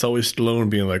movies, it's always Stallone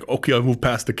being like, okay, I've moved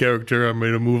past the character, I'm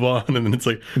ready to move on. And then it's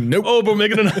like, nope. Oh, but we're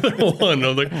making another one.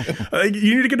 I'm like,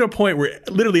 you need to get to a point where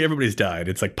literally everybody's died.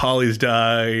 It's like Polly's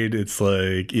died. It's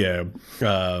like,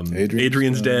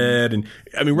 Adrian's dead. And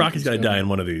I mean, Rocky's got to die in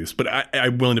one of these, but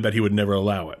I'm willing to bet he would never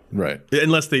allow it. Right.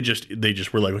 Unless they just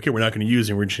were like, okay, we're not going to use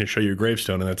him. We're just going to show you a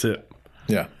gravestone and that's it.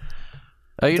 Yeah.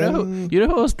 You know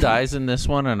who else dies in this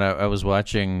one? And I was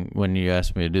watching when you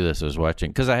asked me to do this. I was watching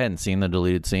because I hadn't seen the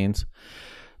deleted scenes.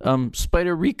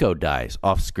 Spider Rico dies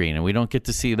off screen, and we don't get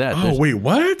to see that. Oh, wait,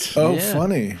 what? Oh, yeah.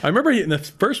 Funny. I remember in the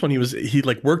first one he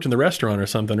worked in the restaurant or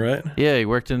something, right? Yeah, he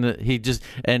worked and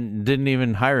didn't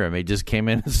even hire him. He just came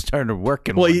in and started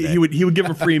working. Well, he would give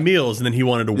him free meals, and then he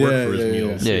wanted to work for his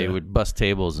meals. Yeah, he would bust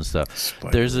tables and stuff.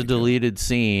 There's a deleted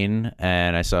scene,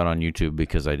 and I saw it on YouTube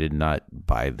because I did not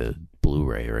buy the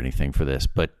Blu-ray or anything for this,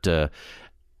 but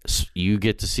you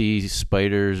get to see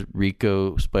Spider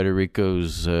Rico's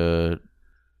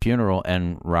funeral,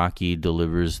 and Rocky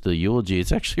delivers the eulogy.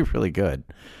 It's actually really good.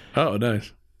 Oh,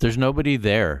 nice. There's nobody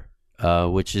there,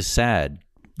 which is sad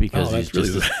because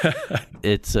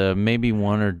it's maybe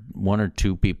one or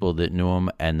two people that knew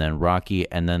him, and then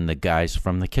Rocky, and then the guys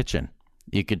from the kitchen.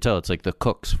 You could tell it's like the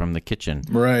cooks from the kitchen.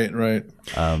 Right.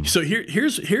 So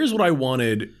here's what I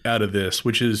wanted out of this,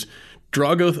 which is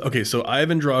Drago. Okay, so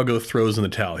Ivan Drago throws in the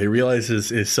towel. He realizes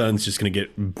his son's just going to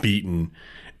get beaten,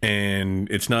 and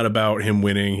it's not about him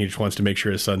winning. He just wants to make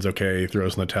sure his son's okay. He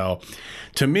throws in the towel.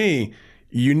 To me,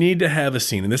 you need to have a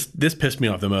scene, and this pissed me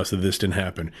off the most that this didn't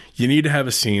happen. You need to have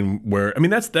a scene where, I mean,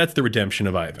 that's the redemption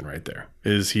of Ivan right there.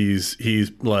 Is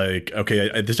he's like,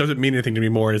 okay, this doesn't mean anything to me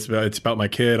more. It's about my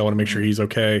kid. I want to make sure he's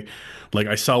okay. Like,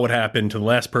 I saw what happened to the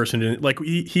last person. Like,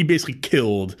 he basically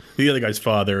killed the other guy's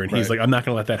father, and he's like, I'm not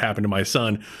going to let that happen to my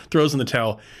son. Throws in the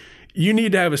towel. You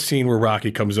need to have a scene where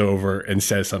Rocky comes over and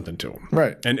says something to him.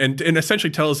 Right. And essentially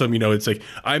tells him, it's like,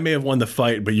 I may have won the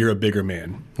fight, but you're a bigger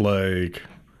man. Like...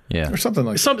 Yeah, or something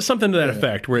like something to that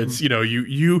effect, where it's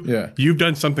you've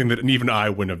done something that even I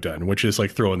wouldn't have done, which is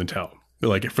like throw in the towel,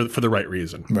 like for the right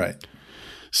reason, right?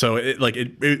 So it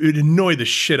annoyed the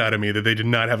shit out of me that they did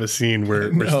not have a scene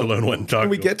where Stallone went and talked.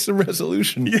 We get some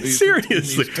resolution. Yeah,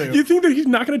 seriously, you think that he's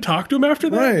not going to talk to him after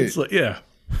that? Right? It's like, yeah.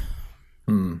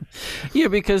 Yeah,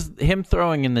 because him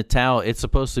throwing in the towel, it's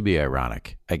supposed to be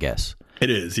ironic, I guess. It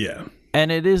is, yeah,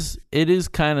 and it is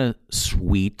kind of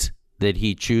sweet that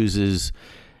he chooses.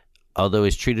 Although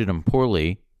he's treated him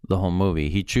poorly the whole movie,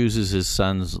 he chooses his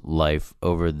son's life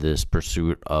over this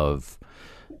pursuit of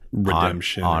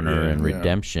redemption, honor, and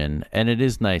redemption. And it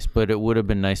is nice, but it would have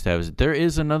been nice to have. There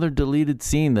is another deleted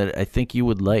scene that I think you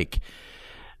would like.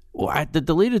 Well, the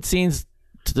deleted scenes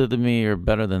to me are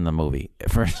better than the movie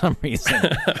for some reason.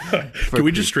 Can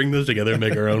we just string those together and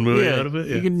make our own movie out of it?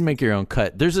 Yeah. You can make your own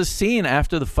cut. There's a scene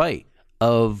after the fight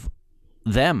of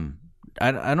them.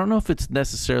 I don't know if it's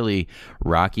necessarily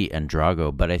Rocky and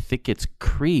Drago, but I think it's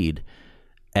Creed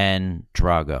and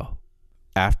Drago.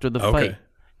 After the fight,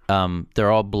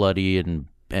 they're all bloody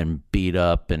and beat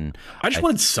up, and I just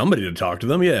wanted somebody to talk to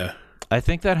them. Yeah, I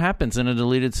think that happens in a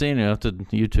deleted scene. You have to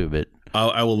YouTube it.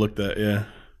 I will look that. Yeah,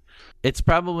 it's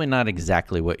probably not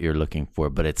exactly what you're looking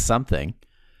for, but it's something.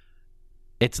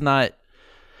 It's not.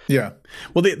 Yeah.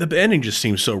 Well, the ending just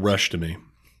seems so rushed to me.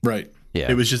 Right. Yeah.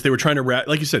 It was just they were trying to wrap,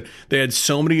 like you said, they had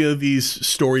so many of these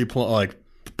story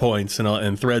points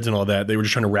and threads and all that. They were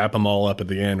just trying to wrap them all up at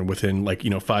the end within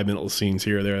 5-minute scenes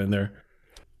here, there, and there.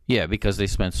 Yeah, because they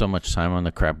spent so much time on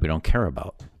the crap we don't care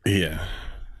about. Yeah.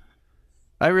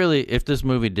 If this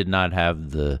movie did not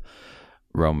have the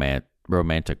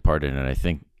romantic part in it, I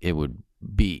think it would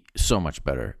be so much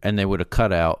better. And they would have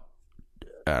cut out,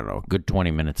 I don't know, a good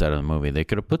 20 minutes out of the movie. They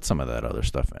could have put some of that other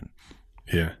stuff in.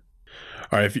 Yeah.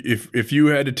 All right, if you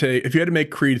had to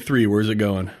make Creed 3, where's it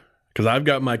going? Because I've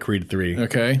got my Creed 3.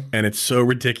 Okay. And it's so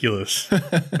ridiculous,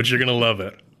 but you're gonna love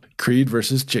it. Creed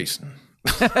versus Jason.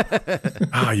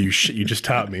 You just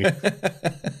taught me.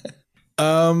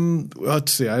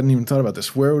 Let's see. I hadn't even thought about this.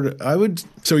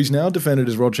 So he's now defended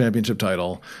his world championship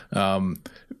title.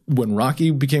 When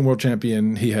Rocky became world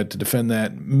champion, he had to defend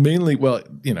that mainly. Well,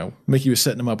 Mickey was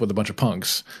setting him up with a bunch of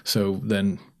punks. So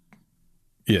then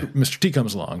Mr. T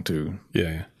comes along to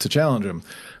challenge him.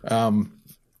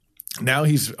 Now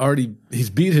he's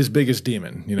beat his biggest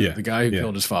demon, the guy who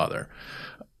killed his father.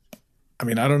 I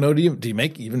mean, I don't know. Do you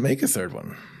even make a third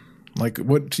one? Like,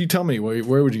 what? You tell me.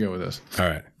 Where would you go with this? All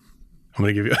right, I'm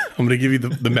gonna give you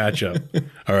the matchup.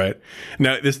 All right.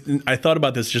 Now, I thought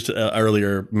about this just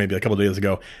earlier, maybe a couple of days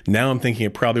ago. Now I'm thinking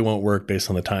it probably won't work based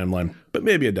on the timeline, but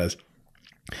maybe it does.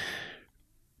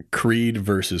 Creed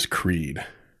versus Creed,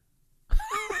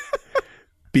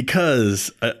 because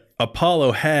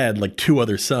Apollo had like 2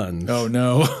 other sons. Oh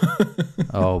no!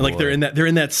 Oh, like boy. they're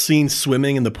in that scene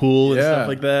swimming in the pool and stuff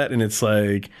like that, and it's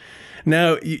like.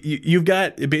 Now you've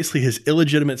got basically his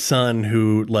illegitimate son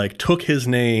who like took his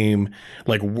name,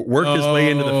 like worked his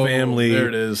way into the family. There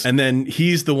it is. And then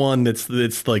he's the one that's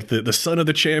like the son of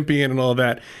the champion and all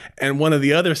that. And one of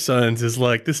the other sons is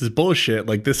like, this is bullshit.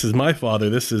 Like, this is my father.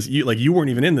 This is you. Like, you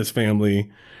weren't even in this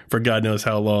family for God knows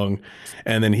how long.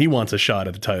 And then he wants a shot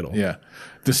at the title. Yeah.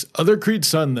 This other Creed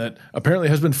son that apparently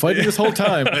has been fighting this whole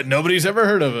time, but nobody's ever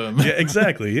heard of him. Yeah,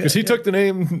 exactly. Because he took the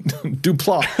name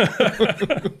Duplass.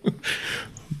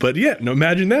 But yeah, no,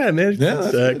 imagine that, man.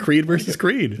 Yeah, Creed versus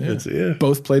Creed. Yeah.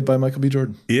 Both played by Michael B.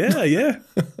 Jordan. Yeah.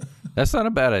 That's not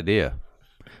a bad idea.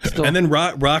 Still, And then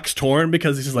Rock's torn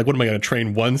because he's just like, what am I going to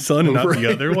train one son and not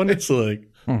the other one? It's like,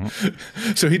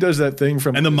 So he does that thing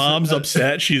from... and the mom's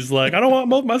upset. She's like, I don't want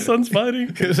both my sons fighting.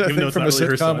 There's that thing from a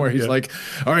sitcom where he's like,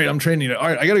 all right, I'm training you. All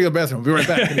right, I got to go to the bathroom. I'll be right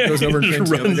back. And he goes over and trains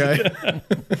the other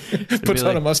guy. Puts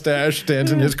on a mustache,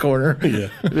 stands in his corner. Yeah.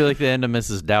 it'd be like the end of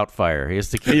Mrs. Doubtfire. He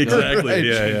has to keep Exactly.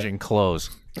 Right. changing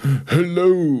clothes.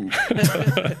 Hello.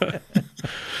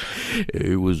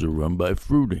 It was a run by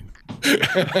fruiting.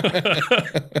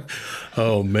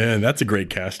 Oh man, that's a great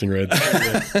casting right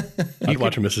there. I'd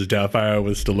watch Mrs. Doubtfire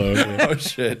with Stallone. Yeah. Oh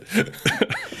shit.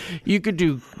 You could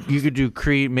do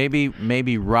Creed.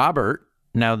 Maybe Robert.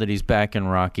 Now that he's back in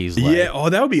Rocky's life. Yeah, oh,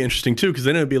 that would be interesting too, because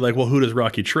then it'd be like, well, who does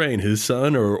Rocky train? His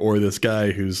son or this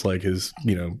guy who's like his,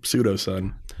 pseudo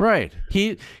son? Right.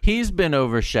 He's been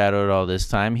overshadowed all this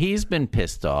time. He's been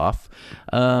pissed off.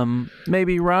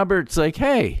 Maybe Robert's like,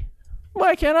 hey,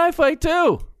 why can't I fight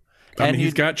too? I mean,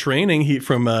 he's got training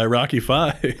from Rocky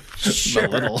V. Sure. A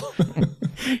little.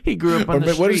 He grew up on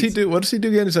the streets. What does he do? What does he do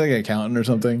again? He's like an accountant or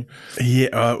something.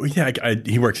 Yeah,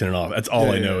 he works in an office. That's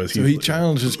all I know is so he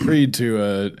challenges Creed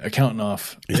to accountant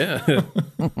off. Yeah.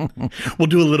 We'll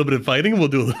do a little bit of fighting. We'll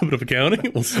do a little bit of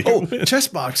accounting. We'll see. Oh, chess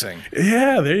boxing.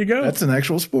 Yeah, there you go. That's an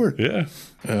actual sport. Yeah.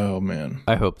 Oh man.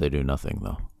 I hope they do nothing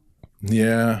though.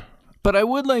 Yeah. But I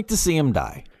would like to see him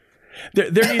die.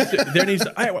 There needs.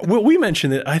 We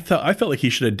mentioned it. I felt like he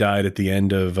should have died at the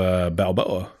end of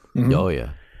Balboa. Mm-hmm. Oh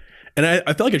yeah. And I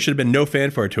felt like it should have been no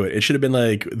fanfare to it. It should have been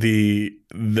like the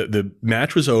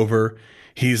match was over.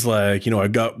 He's like, I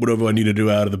got whatever I need to do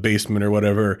out of the basement or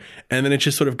whatever. And then it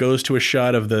just sort of goes to a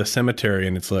shot of the cemetery,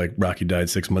 and it's like Rocky died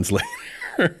 6 months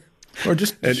later. Or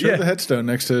just show the headstone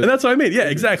next to. And that's what I mean. Yeah,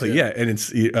 exactly. Yeah, and it's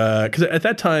because at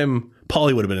that time,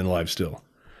 Paulie would have been alive still.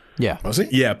 Yeah. Was he?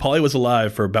 Yeah, Paulie was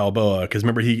alive for Balboa because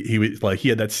remember he was like he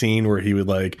had that scene where he would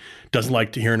like doesn't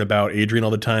like hearing about Adrian all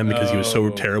the time because he was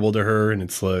so terrible to her, and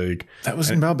it's like That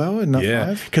was in Balboa, not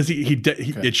five? because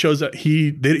it shows that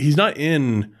he's not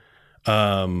in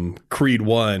Creed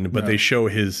 1, but they show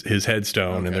his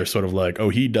headstone and they're sort of like, oh,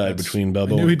 he died between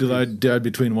Balboa. I knew he died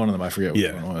between one of them. I forget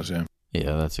which one it was. Yeah.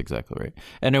 Yeah, that's exactly right.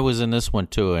 And it was in this one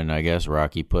too, and I guess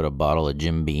Rocky put a bottle of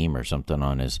Jim Beam or something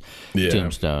on his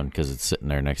tombstone because it's sitting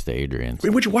there next to Adrian's.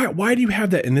 Why do you have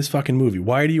that in this fucking movie?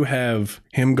 Why do you have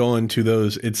him going to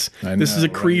those? This is a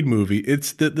Creed movie.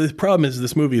 It's the problem is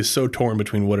this movie is so torn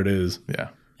between what it is. Yeah.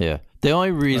 Yeah. The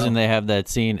only reason they have that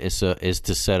scene is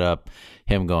to set up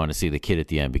him going to see the kid at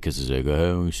the end because he's like, I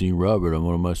haven't seen Robert.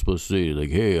 What am I supposed to say? Like,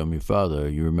 hey, I'm your father.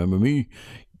 You remember me?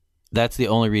 That's the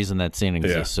only reason that scene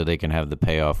exists, so they can have the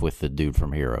payoff with the dude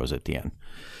from Heroes at the end.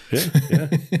 Yeah.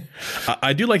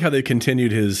 I do like how they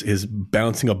continued his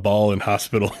bouncing a ball in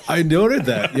hospital. I noted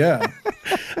that, yeah.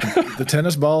 The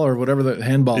tennis ball or whatever the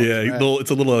handball. Yeah,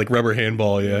 it's a little like rubber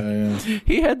handball, yeah.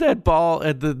 He had that ball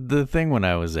at the thing when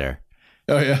I was there.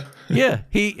 Oh, yeah. Yeah.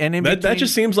 That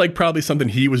just seems like probably something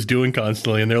he was doing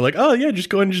constantly, and they're like, oh, yeah, just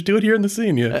go ahead and just do it here in the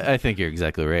scene, yeah. I think you're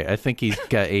exactly right. I think he's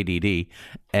got ADD,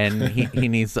 and he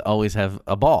needs to always have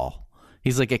a ball.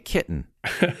 He's like a kitten.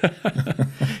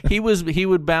 He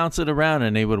would bounce it around,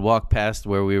 and he would walk past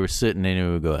where we were sitting, and he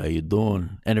would go, how you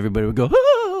doing? And everybody would go,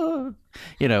 ah!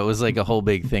 It was like a whole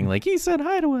big thing. Like, he said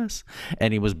hi to us.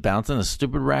 And he was bouncing a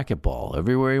stupid racquetball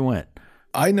everywhere he went.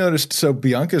 I noticed, so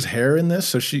Bianca's hair in this,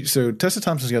 so Tessa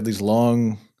Thompson's got these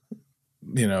long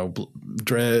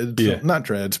dreads, Yeah. not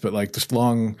dreads, but like this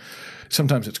long,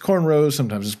 sometimes it's cornrows,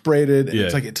 sometimes it's braided. And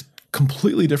it's like, it's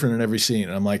completely different in every scene.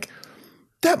 And I'm like,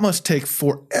 that must take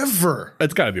forever.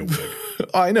 It's got to be a wig.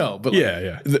 I know, but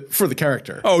for the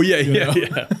character. Oh,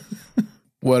 yeah.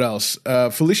 What else?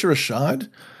 Felicia Rashad.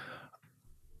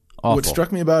 Awful. What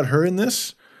struck me about her in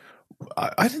this,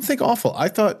 I didn't think awful. I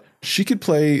thought she could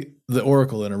play the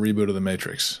Oracle in a reboot of The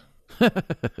Matrix.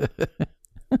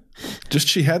 Just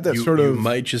she had that You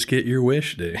might just get your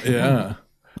wish, Dave. Yeah.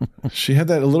 She had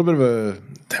that a little bit of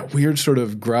that weird sort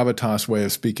of gravitas way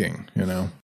of speaking, Yeah,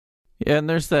 and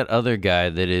there's that other guy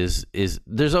that is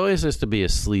there's always has to be a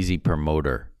sleazy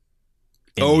promoter.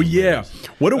 Oh yeah,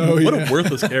 what a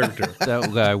worthless character.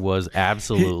 That guy was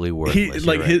absolutely worthless.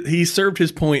 He served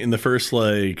his point in the first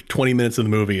 20 minutes of the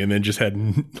movie, and then just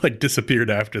had disappeared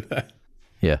after that.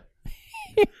 Yeah.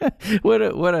 What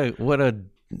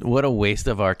a waste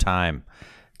of our time.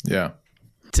 Yeah.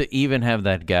 To even have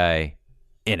that guy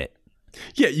in it.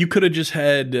 Yeah, you could have just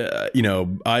had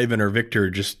Ivan or Victor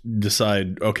just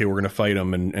decide, okay, we're going to fight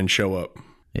him and show up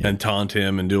and taunt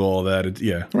him and do all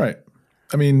that. Right.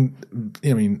 I mean,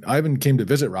 Ivan came to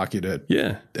visit Rocky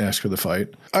to ask for the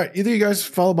fight. All right, either of you guys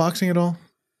follow boxing at all?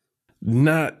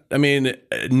 Not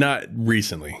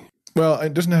recently. Well,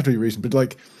 it doesn't have to be recent,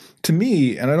 but to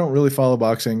me, and I don't really follow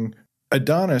boxing,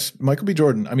 Adonis, Michael B.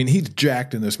 Jordan, I mean, he's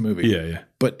jacked in this movie. Yeah.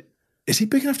 But is he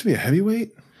big enough to be a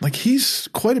heavyweight? He's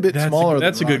quite a bit smaller.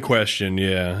 That's than a Rocky. good question.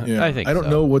 Yeah. I think I don't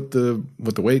know what the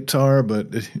weights are, but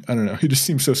I don't know. He just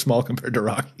seems so small compared to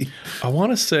Rocky. I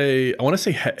want to say.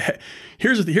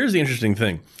 Here's the interesting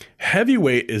thing.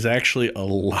 Heavyweight is actually a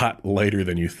lot lighter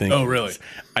than you think. Oh, really?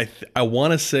 I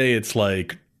want to say it's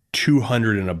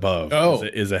 200 and above. Oh.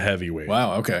 Is a heavyweight.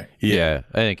 Wow. Okay. Yeah,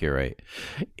 I think you're right.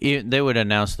 They would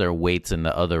announce their weights in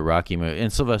the other Rocky movie,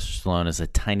 and Sylvester Stallone is a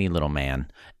tiny little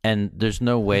man, and there's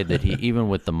no way that he, even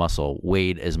with the muscle,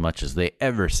 weighed as much as they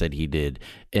ever said he did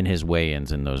in his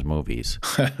weigh-ins in those movies.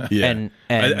 Yeah, and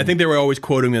I think they were always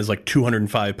quoting him as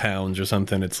 205 pounds or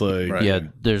something. It's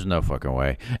there's no fucking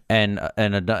way. And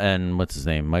what's his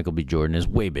name? Michael B. Jordan is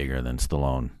way bigger than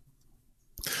Stallone.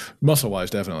 Muscle-wise,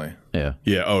 definitely. Yeah.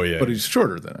 Yeah. Oh, yeah. But he's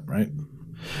shorter than him, right?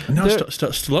 No,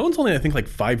 Stallone's only, I think,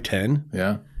 5'10".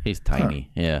 Yeah. He's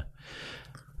tiny. Huh. Yeah.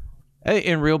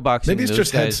 In real boxing, maybe it's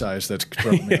just head size that's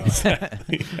throwing me off.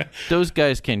 Those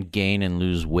guys can gain and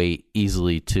lose weight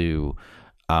easily to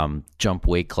jump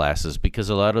weight classes because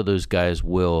a lot of those guys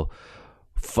will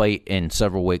fight in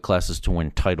several weight classes to win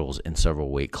titles in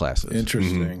several weight classes.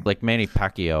 Interesting. Like Manny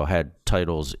Pacquiao had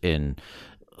titles in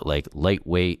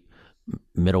lightweight,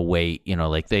 middleweight,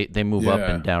 they move up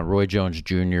and down. Roy Jones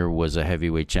Jr. was a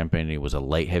heavyweight champion. He was a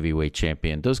light heavyweight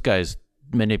champion. Those guys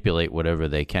manipulate whatever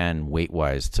they can weight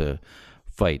wise to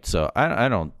fight. So I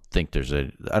don't think there was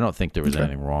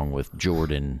anything wrong with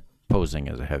Jordan posing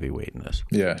as a heavyweight in this.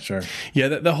 Yeah, sure. Yeah,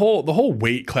 the whole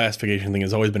weight classification thing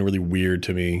has always been really weird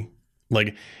to me.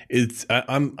 I'm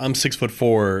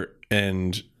 6'4"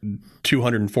 and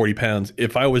 240 pounds.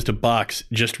 If I was to box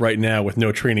just right now with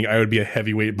no training, I would be a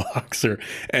heavyweight boxer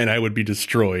and I would be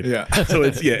destroyed. Yeah. So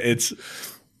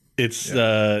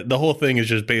the whole thing is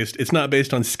just it's not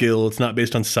based on skill. It's not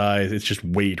based on size. It's just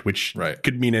weight, which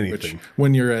could mean anything. Which,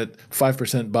 when you're at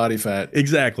 5% body fat.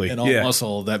 Exactly. And all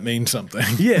muscle, that means something.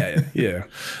 Yeah. Yeah.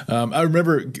 I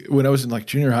remember when I was in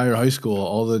junior high or high school,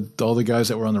 all the guys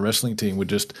that were on the wrestling team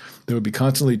would be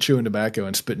constantly chewing tobacco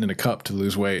and spitting in a cup to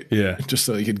lose weight. Yeah. Just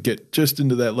so you could get just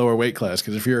into that lower weight class.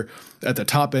 Because if you're at the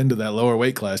top end of that lower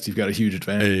weight class, you've got a huge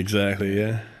advantage. Exactly.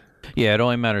 Yeah. Yeah, it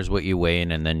only matters what you weigh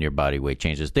in, and then your body weight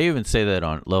changes. They even say that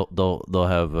they'll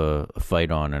have a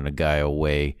fight on, and a guy will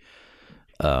weigh,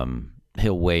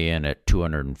 he'll weigh in at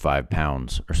 205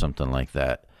 pounds or something like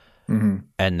that, and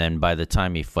then by the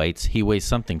time he fights, he weighs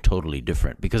something totally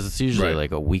different because it's usually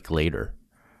a week later.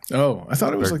 Oh, I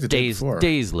thought it was or the days day before.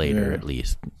 Days later at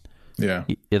least. Yeah,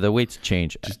 the weights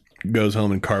change. Just goes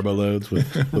home and carbo loads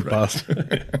with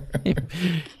pasta.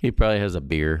 He probably has a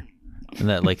beer. And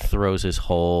that throws his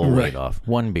whole weight off.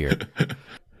 One beer.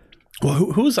 Well,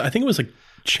 who was? I think it was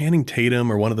Channing Tatum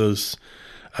or one of those.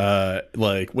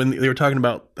 When they were talking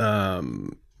about, I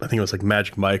think it was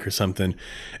Magic Mike or something,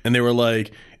 and they were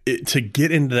to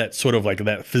get into that sort of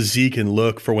that physique and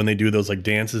look for when they do those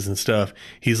dances and stuff.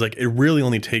 He's it really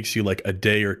only takes you a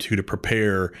day or two to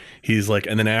prepare. He's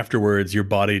and then afterwards your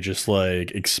body just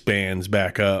expands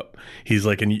back up. He's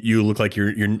and you look like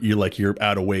you're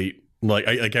out of weight.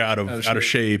 Out of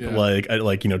shape, 2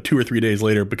 or 3 days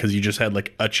later because you just had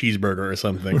a cheeseburger or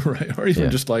something, right? Or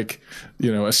even just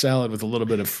a salad with a little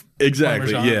bit of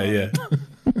exactly, Parmesan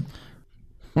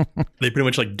yeah. They pretty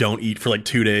much don't eat for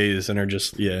 2 days and are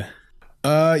just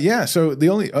Yeah. So the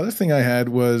only other thing I had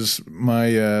was my.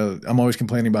 I'm always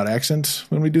complaining about accents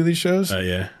when we do these shows.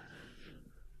 Yeah.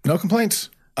 No complaints.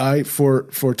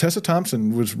 For Tessa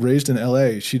Thompson was raised in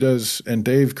L.A. She does, and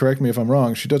Dave, correct me if I'm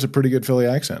wrong. She does a pretty good Philly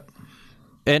accent.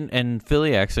 And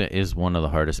Philly accent is one of the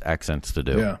hardest accents to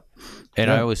do. Yeah.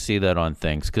 And I always see that on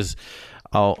things because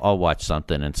I'll watch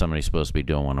something and somebody's supposed to be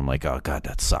doing one. I'm like, oh God,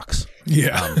 that sucks.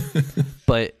 Yeah.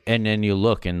 And then you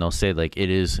look and they'll say like it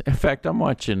is. In fact, I'm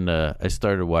watching. I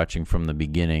started watching from the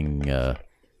beginning,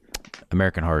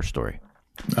 American Horror Story.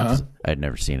 I had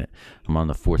never seen it. I'm on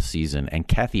the 4th season, and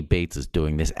Kathy Bates is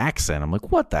doing this accent. I'm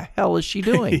like, what the hell is she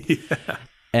doing? Yeah.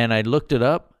 And I looked it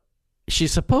up.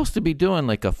 She's supposed to be doing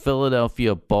like a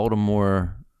Philadelphia,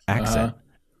 Baltimore accent.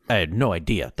 I had no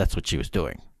idea that's what she was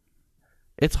doing.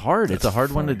 It's hard. It's a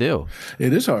hard one to do.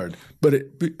 It is hard. But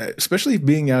especially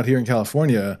being out here in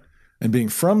California and being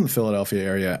from the Philadelphia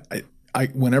area, I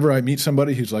whenever I meet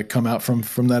somebody who's like come out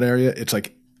from that area, it's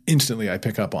like instantly I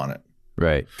pick up on it.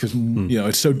 Right. Because,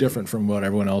 it's so different from what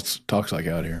everyone else talks like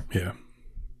out here. Yeah.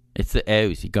 It's the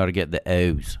O's. You got to get the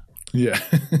O's. Yeah.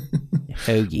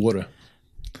 Hoagie. What a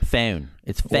phone.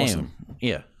 It's phone. Awesome.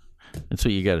 Yeah. That's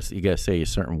what you got to say a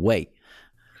certain way.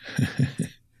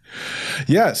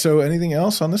 Yeah. So anything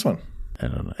else on this one? I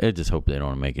don't know. I just hope they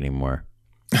don't make any more.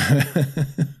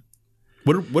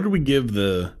 What did we give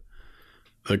the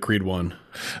Creed one?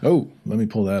 Oh, let me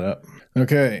pull that up.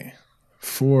 Okay.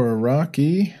 For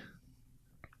Rocky,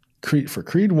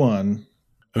 Creed 1.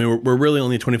 I mean, we're really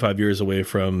only 25 years away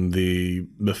from the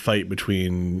fight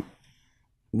between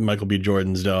Michael B.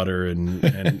 Jordan's daughter and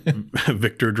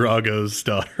Victor Drago's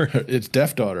daughter. It's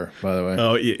deaf daughter, by the way.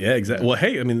 Oh, yeah, exactly. Well,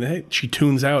 hey, I mean, she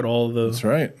tunes out all the That's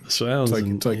right. sounds.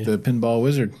 It's like the pinball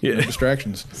wizard. Yeah. No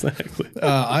distractions. Exactly.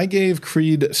 I gave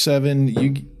Creed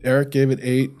 7. Eric gave it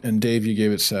 8, and Dave, you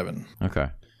gave it 7. Okay.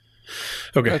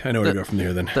 Okay, I know where to go from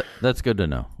here then. That's good to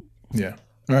know. Yeah.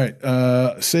 All right.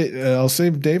 I'll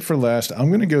save Dave for last. I'm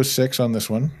going to go 6 on this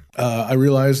one. I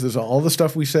realize there's all the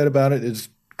stuff we said about it is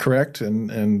correct,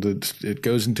 and it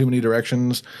goes in too many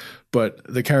directions. But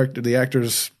the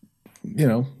actors,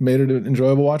 made it an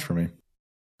enjoyable watch for me.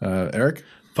 Eric?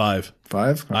 5.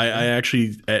 5? Okay. I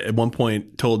actually at one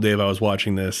point told Dave I was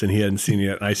watching this and he hadn't seen it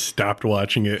yet, and I stopped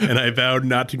watching it and I vowed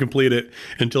not to complete it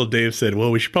until Dave said,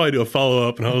 well, we should probably do a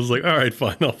follow-up, and I was like, all right,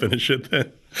 fine, I'll finish it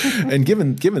then. And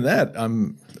given that,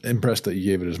 I'm impressed that you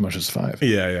gave it as much as 5.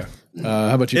 Yeah.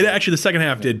 How about you? It actually, the second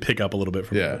half did pick up a little bit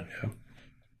from that. Yeah.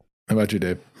 How about you,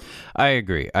 Dave? I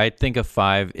agree. I think a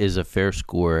 5 is a fair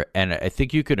score, and I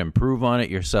think you could improve on it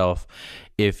yourself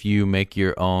if you make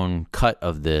your own cut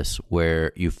of this,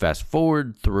 where you fast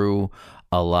forward through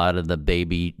a lot of the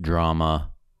baby drama,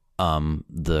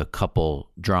 the couple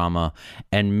drama,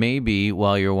 and maybe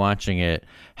while you're watching it,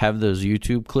 have those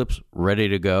YouTube clips ready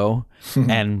to go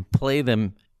and play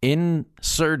them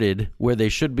inserted where they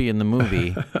should be in the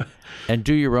movie and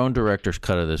do your own director's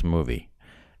cut of this movie.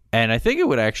 And I think it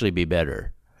would actually be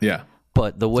better. Yeah.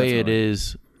 But the way it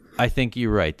is, I think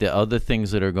you're right. The other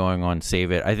things that are going on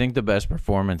save it. I think the best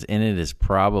performance in it is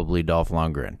probably Dolph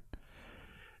Lundgren.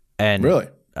 And really?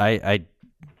 I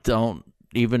don't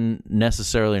even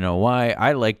necessarily know why.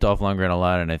 I like Dolph Lundgren a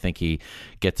lot, and I think he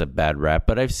gets a bad rap.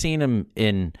 But I've seen him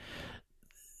in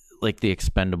like the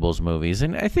Expendables movies,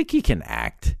 and I think he can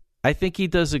act. I think he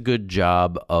does a good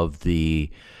job of the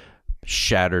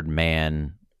shattered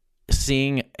man,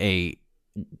 seeing a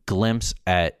glimpse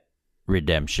at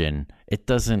redemption. It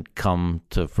doesn't come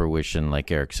to fruition,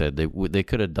 like Eric said. They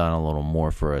could have done a little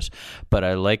more for us, but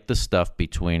I like the stuff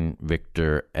between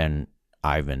Victor and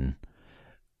Ivan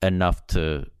enough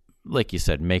to, like you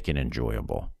said, make it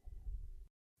enjoyable.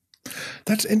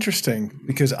 That's interesting,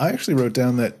 because I actually wrote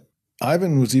down that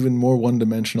Ivan was even more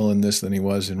one-dimensional in this than he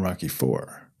was in Rocky IV.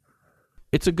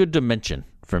 It's a good dimension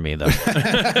for me, though.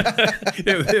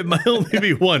 It might only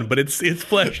be one, but it's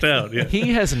fleshed out. Yeah.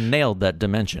 He has nailed that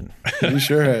dimension. He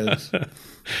sure has.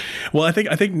 Well, I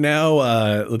think now,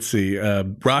 let's see,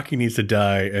 Rocky needs to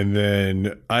die, and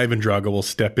then Ivan Drago will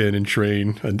step in and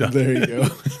train. There you go.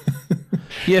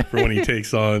 Yeah. For when he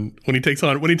takes on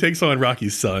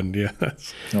Rocky's son. Yeah.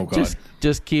 Oh God.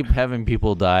 Just keep having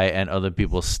people die and other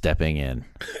people stepping in.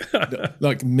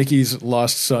 Like Mickey's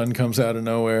lost son comes out of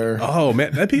nowhere. Oh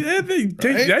man, right?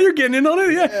 Now you're getting in on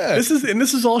it. Yeah. This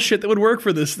is all shit that would work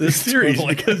for this series,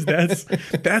 totally. Because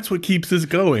that's what keeps this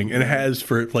going, and it has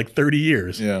for like 30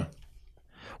 years. Yeah.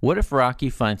 What if Rocky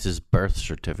finds his birth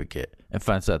certificate and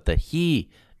finds out that he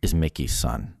is Mickey's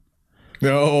son?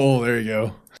 Oh, there you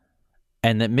go.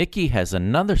 And that Mickey has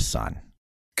another son.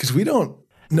 Because we don't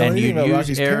know anything about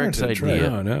Rocky's Eric's parents.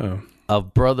 idea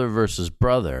of brother versus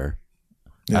brother.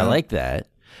 Yeah. I like that.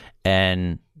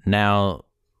 and now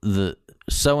the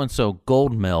so-and-so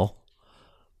Gold Mill,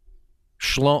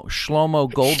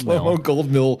 Shlomo Gold Mill. Shlomo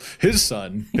Goldmill, his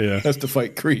son, has to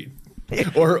fight Creed.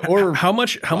 Or how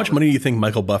much money do you think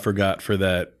Michael Buffer got for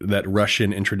that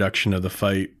Russian introduction of the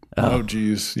fight? Oh,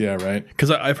 geez. Yeah, right.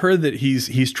 Because I've heard that he's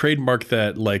trademarked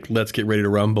that, like, let's get ready to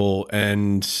rumble,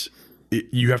 and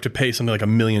you have to pay something like $1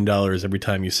 million every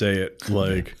time you say it,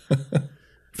 like,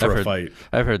 for a fight.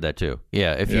 I've heard that too.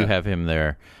 Yeah, if you have him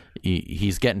there,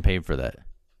 he's getting paid for that.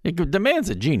 The man's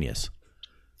a genius.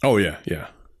 Oh, yeah, yeah.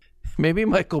 Maybe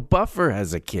Michael Buffer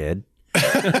has a kid.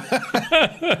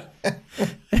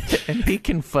 And he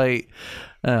can fight.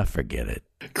 Forget it.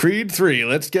 Creed 3,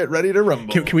 let's get ready to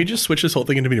rumble. Can we just switch this whole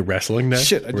thing into being wrestling now?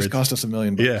 Shit, it just cost us $1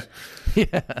 million. Yeah.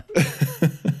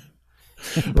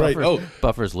 Right.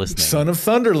 Buffer's listening. Son of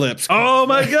Thunderlips. Oh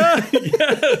my God.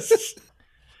 Yes.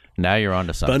 Now you're on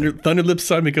to something. Thunderlips'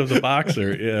 son becomes a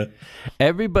boxer. Yeah.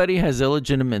 Everybody has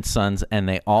illegitimate sons, and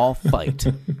they all fight.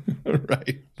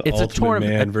 Right. It's a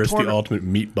tournament. Man versus the ultimate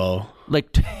meatball.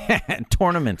 Like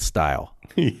tournament style.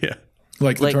 Yeah.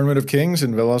 Like the Tournament of Kings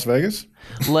in Las Vegas?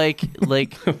 Like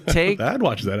take I'd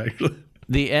watch that, actually.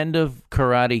 the end of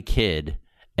Karate Kid,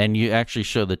 and you actually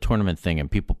show the tournament thing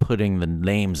and people putting the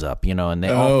names up, and they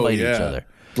all fight each other.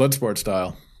 Bloodsport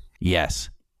style. Yes.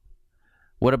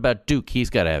 What about Duke? He's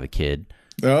got to have a kid.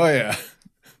 Oh, yeah.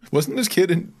 Wasn't this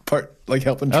kid in part, like,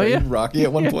 helping train Rocky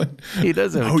at one point? He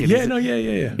does have a kid.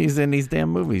 Yeah. He's in these damn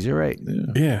movies. You're right.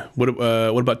 Yeah. What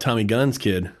about Tommy Gunn's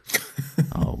kid?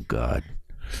 Oh, God.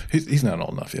 He's not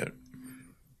old enough yet.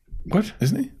 What?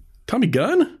 Isn't he? Tommy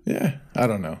Gunn? Yeah. I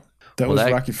don't know. That was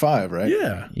Rocky 5, right?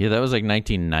 Yeah. Yeah, that was like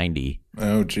 1990.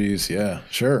 Oh, geez. Yeah.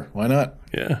 Sure. Why not?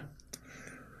 Yeah.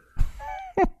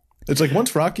 It's like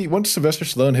once Sylvester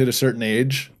Stallone hit a certain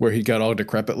age where he got all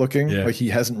decrepit looking, like he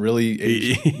hasn't really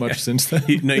aged much since then.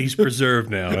 He's preserved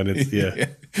now, and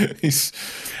it's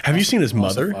Have you seen his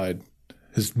mother?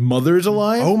 His mother's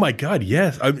alive? Oh my God,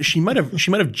 yes. She might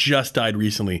have just died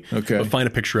recently. Okay, but find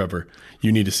a picture of her.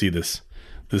 You need to see this.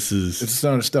 It's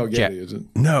not Estelle Getty, is it?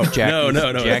 No, Jackie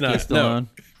Stallone.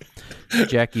 No.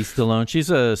 Jackie Stallone. She's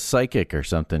a psychic or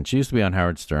something. She used to be on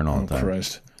Howard Stern all the time.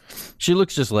 Christ. She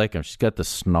looks just like him. She's got the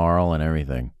snarl and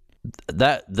everything.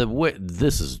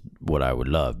 This is what I would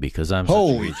love because I'm such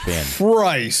a huge fan.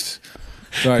 Christ.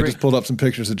 Sorry, I just pulled up some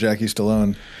pictures of Jackie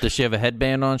Stallone. Does she have a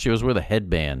headband on? She was with a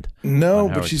headband. No,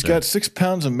 but she's got 6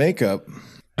 pounds of makeup.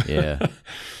 Yeah.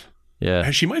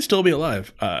 Yeah. She might still be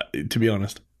alive, to be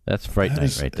honest. That's Fright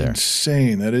Night right there.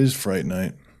 Insane. That is Fright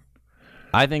Night.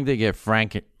 I think they get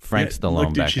Frank Stallone look,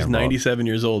 dude, back. She's 97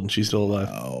 years old and she's still alive.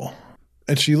 Oh.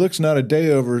 And she looks not a day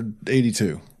over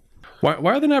 82. Why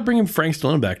are they not bringing Frank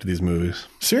Stallone back to these movies?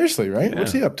 Seriously, right? Yeah.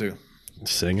 What's he up to?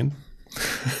 Singing.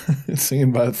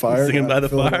 Singing by the fire. Singing by the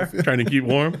fire, trying to keep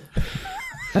warm.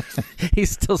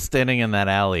 He's still standing in that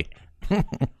alley. I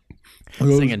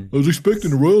was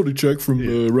expecting a royalty check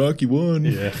from Rocky 1.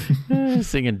 Yeah.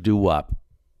 Singing doo-wop.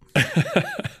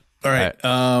 All right.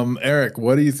 Eric,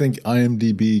 what do you think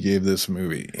IMDb gave this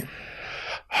movie?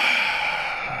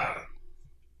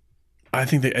 I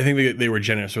think they were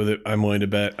generous with it. I'm willing to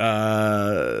bet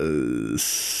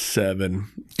 7.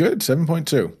 Good,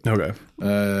 7.2. Okay.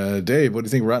 Dave, what do you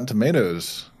think Rotten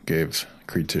Tomatoes gave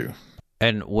Creed 2?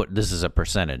 And this is a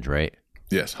percentage, right?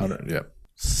 Yes, 100. Yep.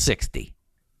 60.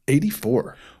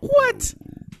 84. What?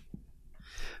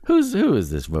 Who is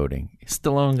this voting?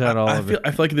 Stallone got all of it.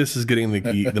 I feel like this is getting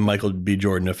the Michael B.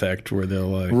 Jordan effect, where they're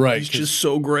like, right, he's just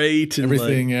so great. And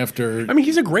everything after. I mean,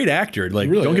 he's a great actor. Like,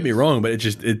 really don't get me wrong, but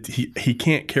he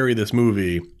can't carry this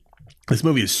movie. This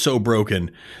movie is so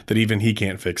broken that even he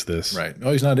can't fix this. Right.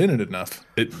 Oh, he's not in it enough.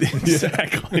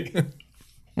 Exactly.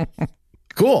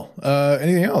 Cool.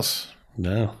 Anything else?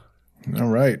 No. All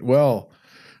right. Well,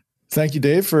 thank you,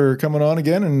 Dave, for coming on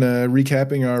again and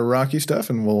recapping our Rocky stuff,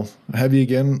 and we'll have you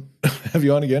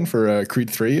on again for Creed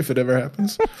 3 if it ever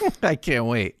happens. I can't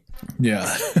wait.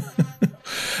 Yeah.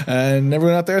 And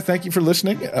everyone out there, thank you for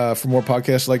listening. For more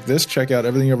podcasts like this, check out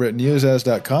everything over at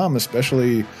neozaz.com,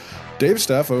 especially Dave's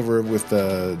stuff over with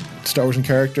Star Wars in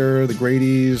Character, the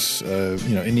Grady's,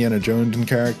 Indiana Jones in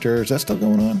Character. Is that still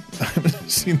going on? I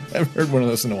haven't heard one of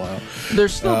those in a while. They're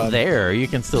still there. You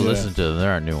can still listen to them.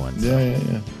 There are new ones.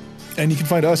 Yeah. And you can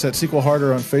find us at Sequel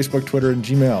Harder on Facebook, Twitter, and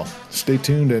Gmail. Stay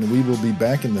tuned, and we will be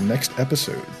back in the next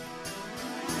episode.